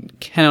you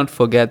cannot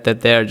forget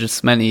that there are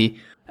just many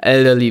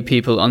elderly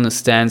people on the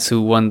stands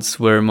who once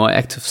were more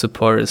active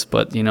supporters,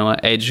 but,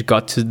 age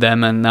got to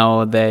them and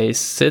now they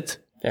sit.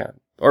 Yeah.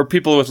 Or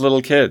people with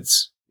little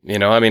kids.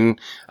 I mean,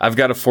 I've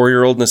got a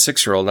 4-year-old and a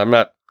 6-year-old. I'm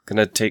not going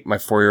to take my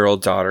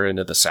 4-year-old daughter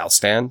into the South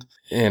Stand.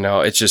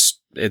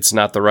 It's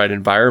not the right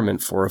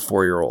environment for a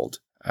 4-year-old.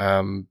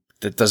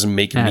 That doesn't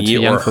make me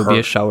or her.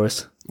 Beer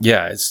showers.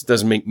 Yeah, it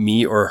doesn't make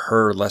me or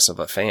her less of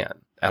a fan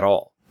at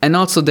all. And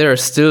also, there are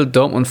still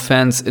Dortmund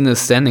fans in the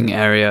standing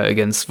area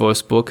against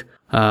Wolfsburg,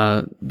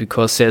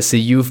 because there's a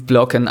youth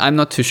block, and I'm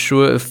not too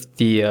sure if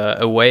the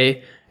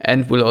away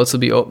and will also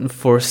be open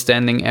for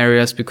standing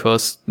areas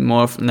because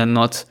more often than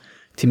not,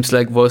 teams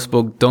like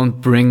Wolfsburg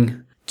don't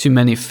bring too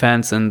many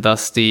fans, and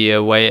thus the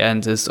away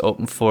end is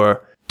open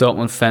for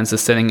Dortmund fans, the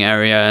standing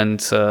area, and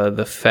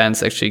the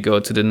fans actually go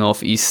to the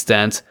northeast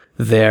stand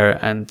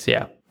there, and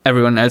yeah,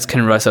 everyone else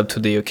can rise up to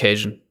the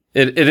occasion.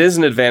 It is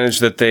an advantage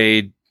that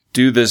they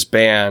do this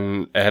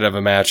ban ahead of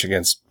a match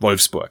against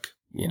Wolfsburg.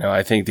 You know,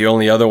 I think the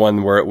only other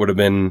one where it would have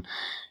been,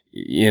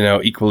 you know,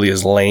 equally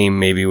as lame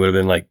maybe would have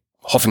been like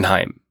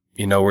Hoffenheim,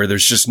 you know, where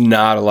there's just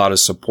not a lot of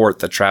support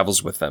that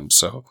travels with them.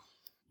 So,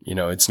 you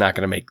know, it's not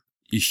going to make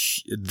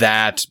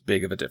that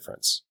big of a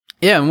difference.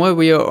 Yeah, and while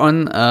we are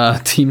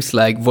on teams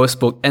like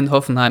Wolfsburg and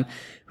Hoffenheim,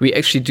 we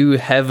actually do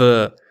have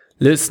a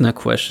listener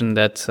question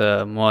that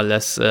more or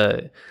less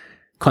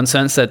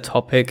concerns that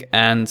topic,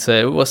 and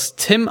it was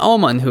Tim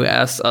Aumann who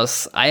asked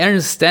us, I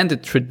understand the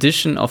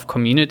tradition of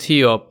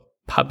community or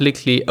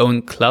publicly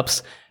owned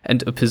clubs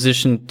and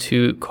opposition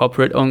to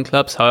corporate owned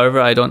clubs. However,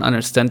 I don't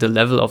understand the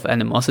level of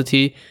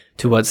animosity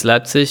towards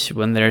Leipzig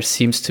when there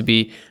seems to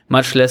be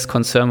much less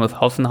concern with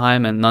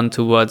Hoffenheim and none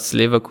towards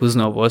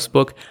Leverkusen or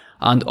Wolfsburg.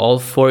 Aren't all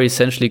four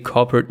essentially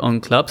corporate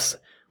owned clubs?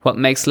 What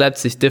makes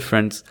Leipzig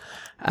different?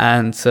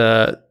 And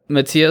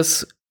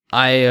Matthias,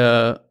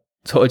 I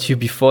told you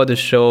before the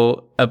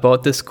show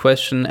about this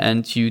question,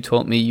 and you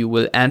told me you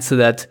will answer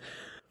that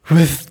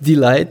with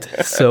delight.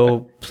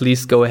 So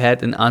please go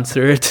ahead and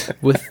answer it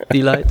with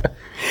delight.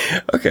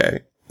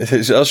 Okay.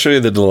 I'll show you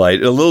the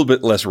delight. A little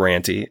bit less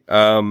ranty,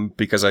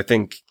 because I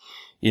think,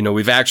 you know,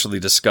 we've actually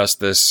discussed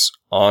this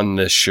on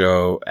this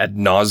show ad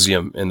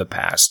nauseum in the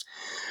past.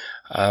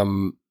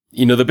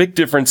 You know, the big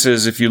difference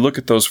is if you look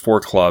at those four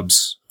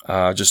clubs,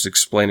 just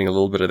explaining a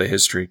little bit of the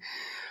history,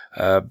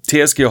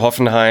 TSG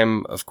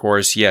Hoffenheim, of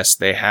course, yes,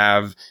 they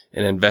have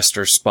an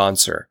investor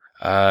sponsor,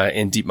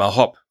 in Dietmar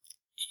Hopp.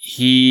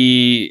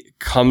 He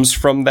comes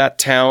from that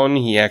town.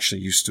 He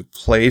actually used to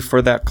play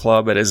for that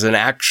club. It is an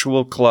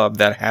actual club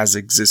that has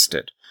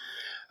existed.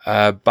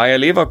 Bayer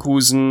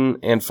Leverkusen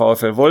and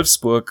VfL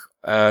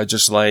Wolfsburg,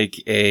 just like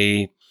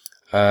a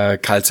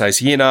Carl Zeiss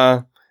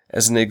Jena,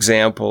 as an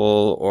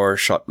example, or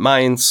Schott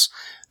Mainz,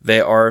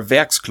 they are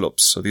Werksclubs.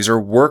 So these are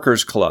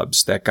workers'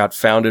 clubs that got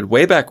founded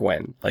way back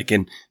when, like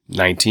in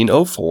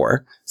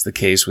 1904. It's the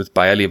case with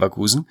Bayer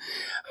Leverkusen,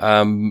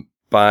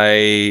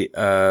 by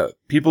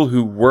people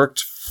who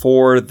worked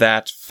for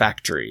that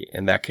factory.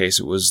 In that case,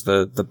 it was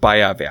the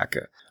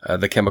Bayerwerke,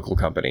 the chemical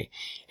company.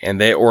 And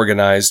they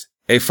organized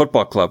a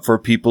football club for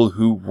people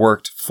who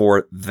worked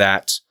for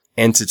that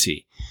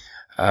entity.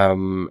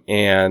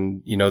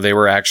 And, you know, they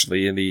were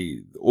actually in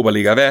the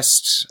Oberliga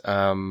West,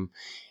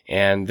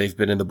 and they've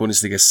been in the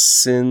Bundesliga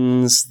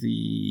since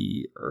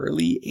the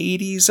early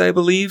 80s, I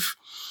believe,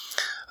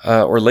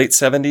 or late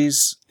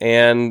 70s.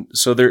 And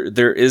so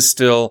there is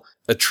still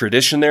a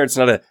tradition there. It's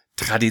not a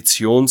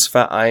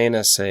Traditionsverein,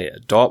 as say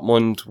at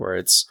Dortmund, where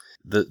it's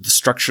the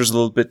structure's a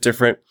little bit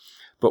different,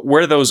 but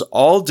where those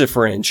all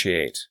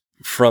differentiate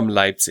from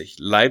Leipzig.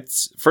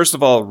 First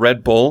of all,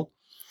 Red Bull.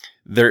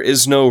 There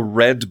is no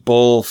Red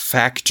Bull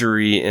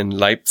factory in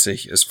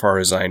Leipzig, as far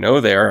as I know.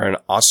 They are an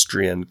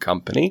Austrian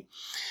company.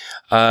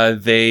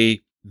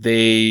 They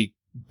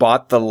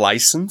bought the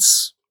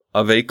license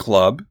of a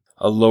club,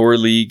 a lower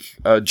league,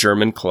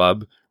 German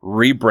club,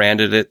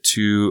 rebranded it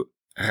to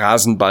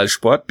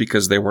Rasenballsport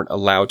because they weren't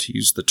allowed to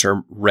use the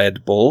term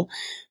Red Bull,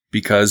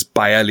 because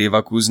Bayer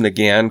Leverkusen,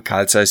 again,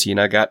 Carl Zeiss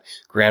Jena got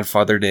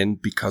grandfathered in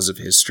because of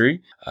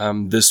history.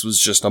 This was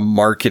just a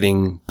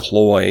marketing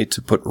ploy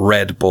to put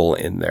Red Bull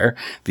in there.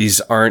 These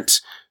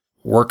aren't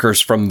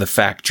workers from the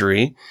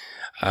factory.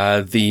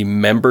 The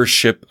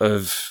membership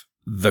of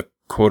the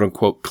quote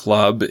unquote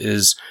club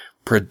is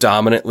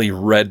predominantly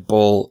Red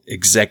Bull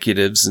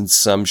executives in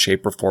some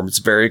shape or form. It's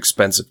very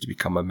expensive to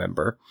become a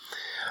member.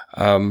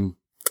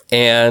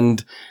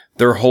 And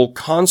their whole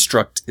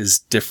construct is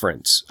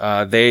different.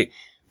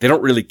 They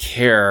don't really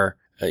care.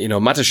 You know,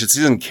 Mateschitz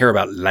doesn't care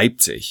about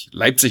Leipzig.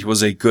 Leipzig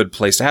was a good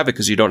place to have it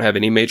because you don't have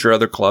any major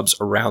other clubs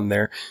around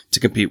there to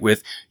compete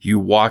with. You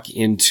walk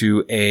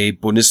into a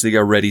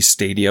Bundesliga ready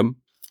stadium,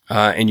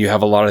 and you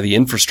have a lot of the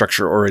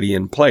infrastructure already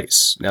in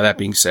place. Now, that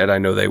being said, I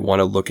know they want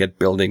to look at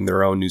building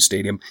their own new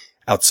stadium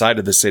outside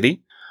of the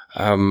city.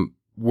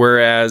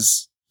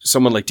 Whereas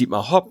someone like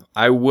Dietmar Hopp,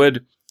 I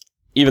would,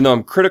 even though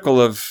I'm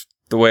critical of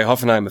the way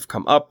Hoffenheim have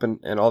come up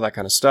and all that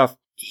kind of stuff,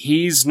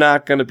 he's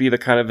not going to be the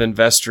kind of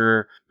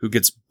investor who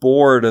gets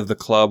bored of the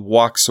club,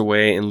 walks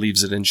away, and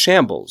leaves it in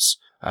shambles.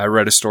 I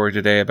read a story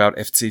today about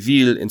FC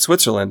Wiel in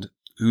Switzerland,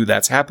 who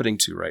that's happening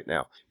to right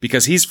now,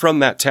 because he's from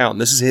that town.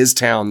 This is his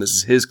town. This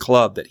is his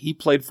club that he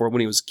played for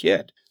when he was a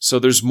kid. So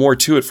there's more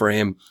to it for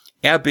him.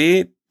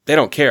 RB, they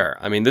don't care.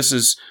 I mean, this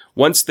is,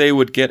 once they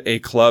would get a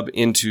club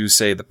into,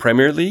 say, the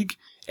Premier League,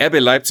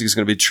 RB Leipzig is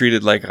going to be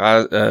treated like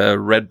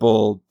Red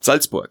Bull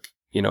Salzburg.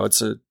 You know,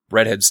 it's a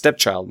redhead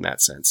stepchild in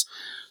that sense.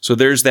 So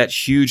there's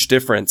that huge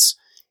difference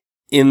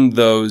in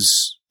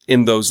those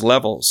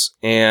levels.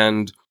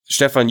 And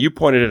Stefan, you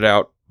pointed it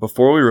out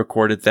before we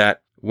recorded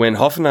that when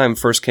Hoffenheim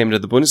first came to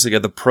the Bundesliga,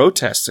 the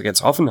protests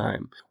against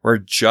Hoffenheim were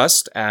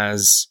just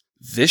as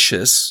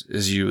vicious,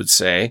 as you would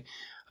say,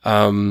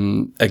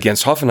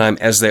 against Hoffenheim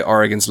as they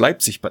are against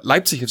Leipzig. But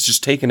Leipzig has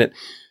just taken it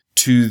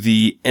to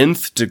the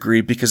nth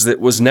degree because it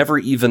was never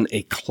even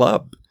a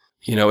club.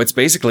 You know, it's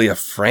basically a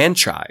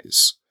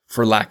franchise,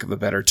 for lack of a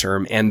better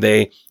term, and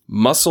they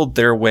muscled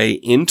their way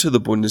into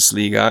the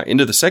Bundesliga,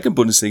 into the second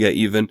Bundesliga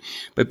even,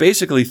 but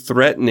basically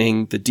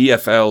threatening the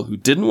DFL, who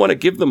didn't want to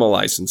give them a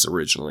license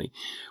originally,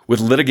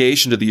 with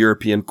litigation to the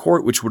European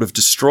Court, which would have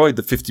destroyed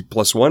the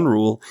 50+1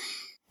 rule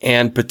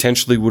and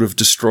potentially would have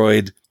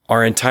destroyed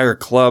our entire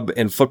club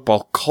and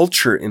football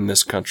culture in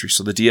this country.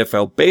 So the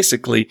DFL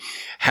basically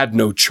had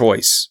no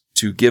choice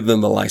to give them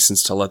the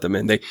license to let them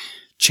in. They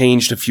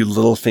changed a few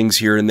little things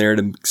here and there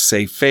to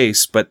save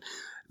face, but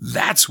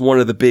that's one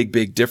of the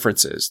big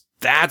differences.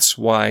 That's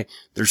why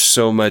there's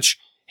so much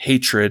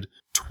hatred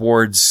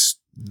towards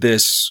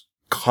this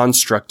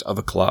construct of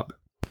a club.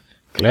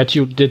 Glad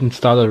you didn't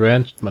start a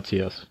rant,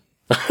 Matthias.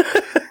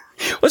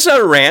 Well, it's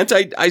not a rant.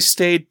 I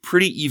stayed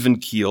pretty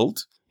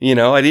even-keeled. You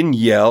know, I didn't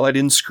yell. I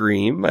didn't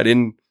scream. I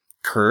didn't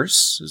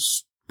curse.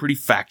 It's pretty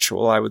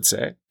factual, I would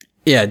say.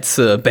 Yeah, it's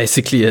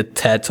basically a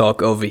TED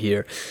Talk over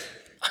here.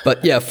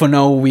 But yeah, for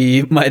now,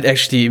 we might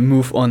actually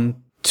move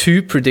on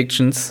to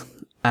predictions.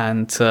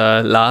 And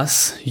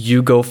Lars,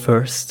 you go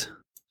first.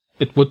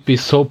 It would be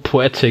so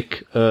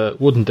poetic,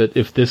 wouldn't it,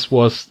 if this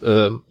was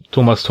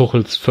Thomas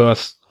Tuchel's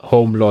first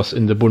home loss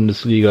in the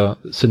Bundesliga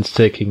since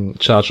taking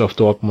charge of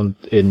Dortmund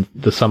in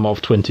the summer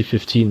of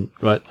 2015,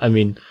 right? I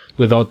mean,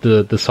 without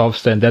the South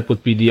Stand, that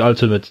would be the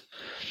ultimate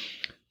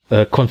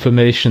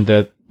confirmation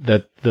that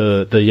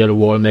the yellow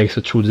wall makes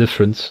a true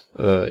difference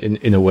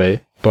in a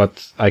way.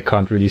 But I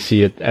can't really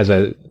see it. As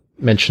I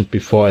mentioned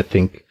before, I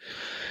think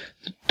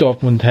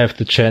Dortmund have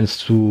the chance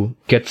to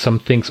get some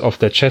things off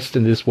their chest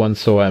in this one,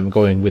 so I'm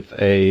going with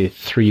a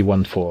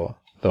 3-1 for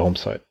the home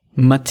side.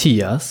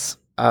 Matthias?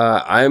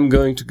 I'm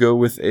going to go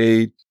with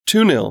a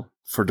 2-0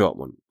 for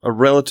Dortmund. A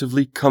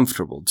relatively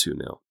comfortable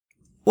 2-0.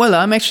 Well,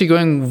 I'm actually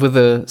going with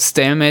a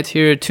stalemate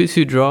here,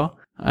 2-2 draw.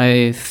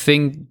 I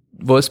think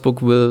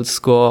Wolfsburg will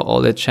score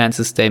all the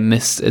chances they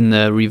missed in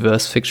the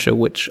reverse fixture,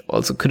 which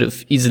also could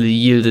have easily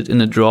yielded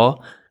in a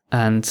draw.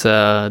 And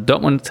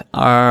Dortmund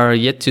are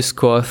yet to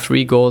score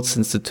 3 goals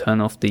since the turn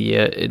of the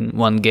year in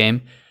one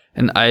game.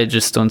 And I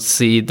just don't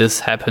see this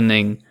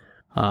happening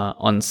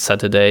on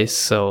Saturday.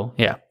 So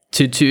yeah,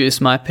 2-2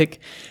 is my pick.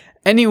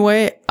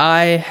 Anyway,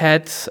 I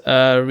had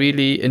a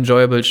really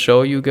enjoyable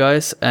show, you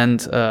guys.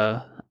 And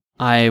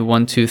I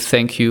want to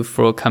thank you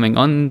for coming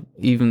on.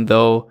 Even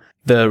though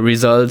the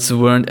results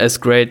weren't as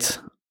great,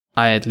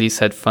 I at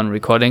least had fun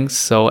recording.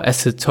 So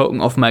as a token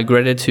of my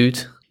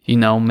gratitude, you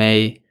now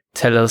may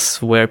tell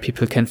us where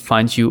people can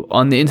find you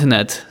on the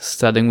internet,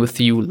 starting with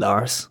you,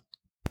 Lars.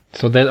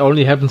 So that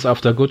only happens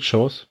after good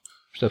shows,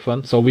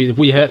 Stefan. So we've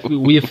had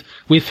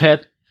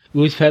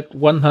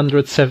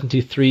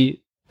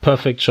 173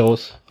 perfect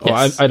shows.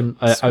 Yes, I've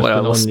what I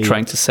been was only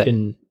trying to say.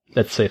 in,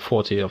 let's say,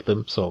 40 of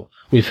them. So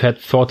we've had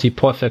 40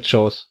 perfect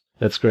shows.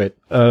 That's great.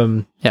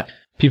 Yeah.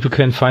 People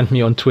can find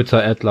me on Twitter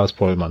at Lars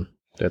Bollmann.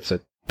 That's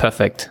it.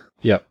 Perfect.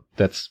 Yeah,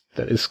 that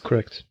is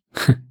correct.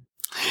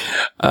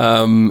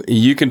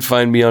 You can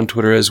find me on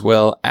Twitter as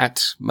well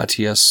at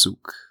Matthias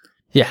Suk.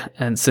 Yeah,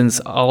 and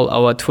since all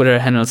our Twitter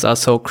handles are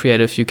so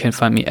creative, you can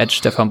find me at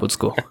Stefan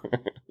Butzko.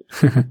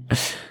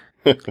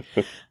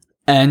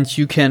 And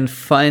you can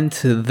find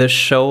the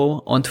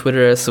show on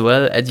Twitter as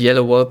well at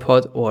Yellow Wall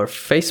Pod or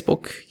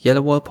Facebook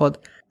Yellow Wall Pod.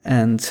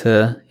 And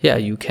yeah,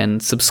 you can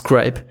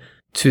subscribe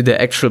to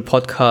the actual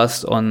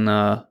podcast on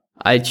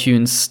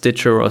iTunes,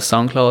 Stitcher, or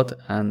SoundCloud.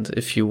 And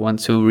if you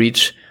want to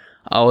reach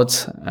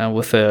out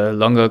with a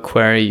longer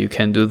query, you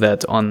can do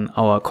that on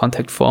our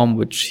contact form,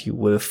 which you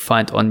will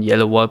find on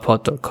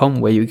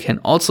yellowwallpod.com, where you can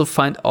also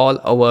find all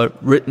our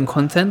written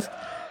content.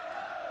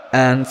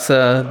 And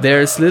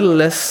there's little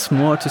less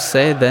more to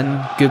say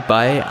than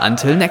goodbye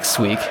until next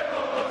week.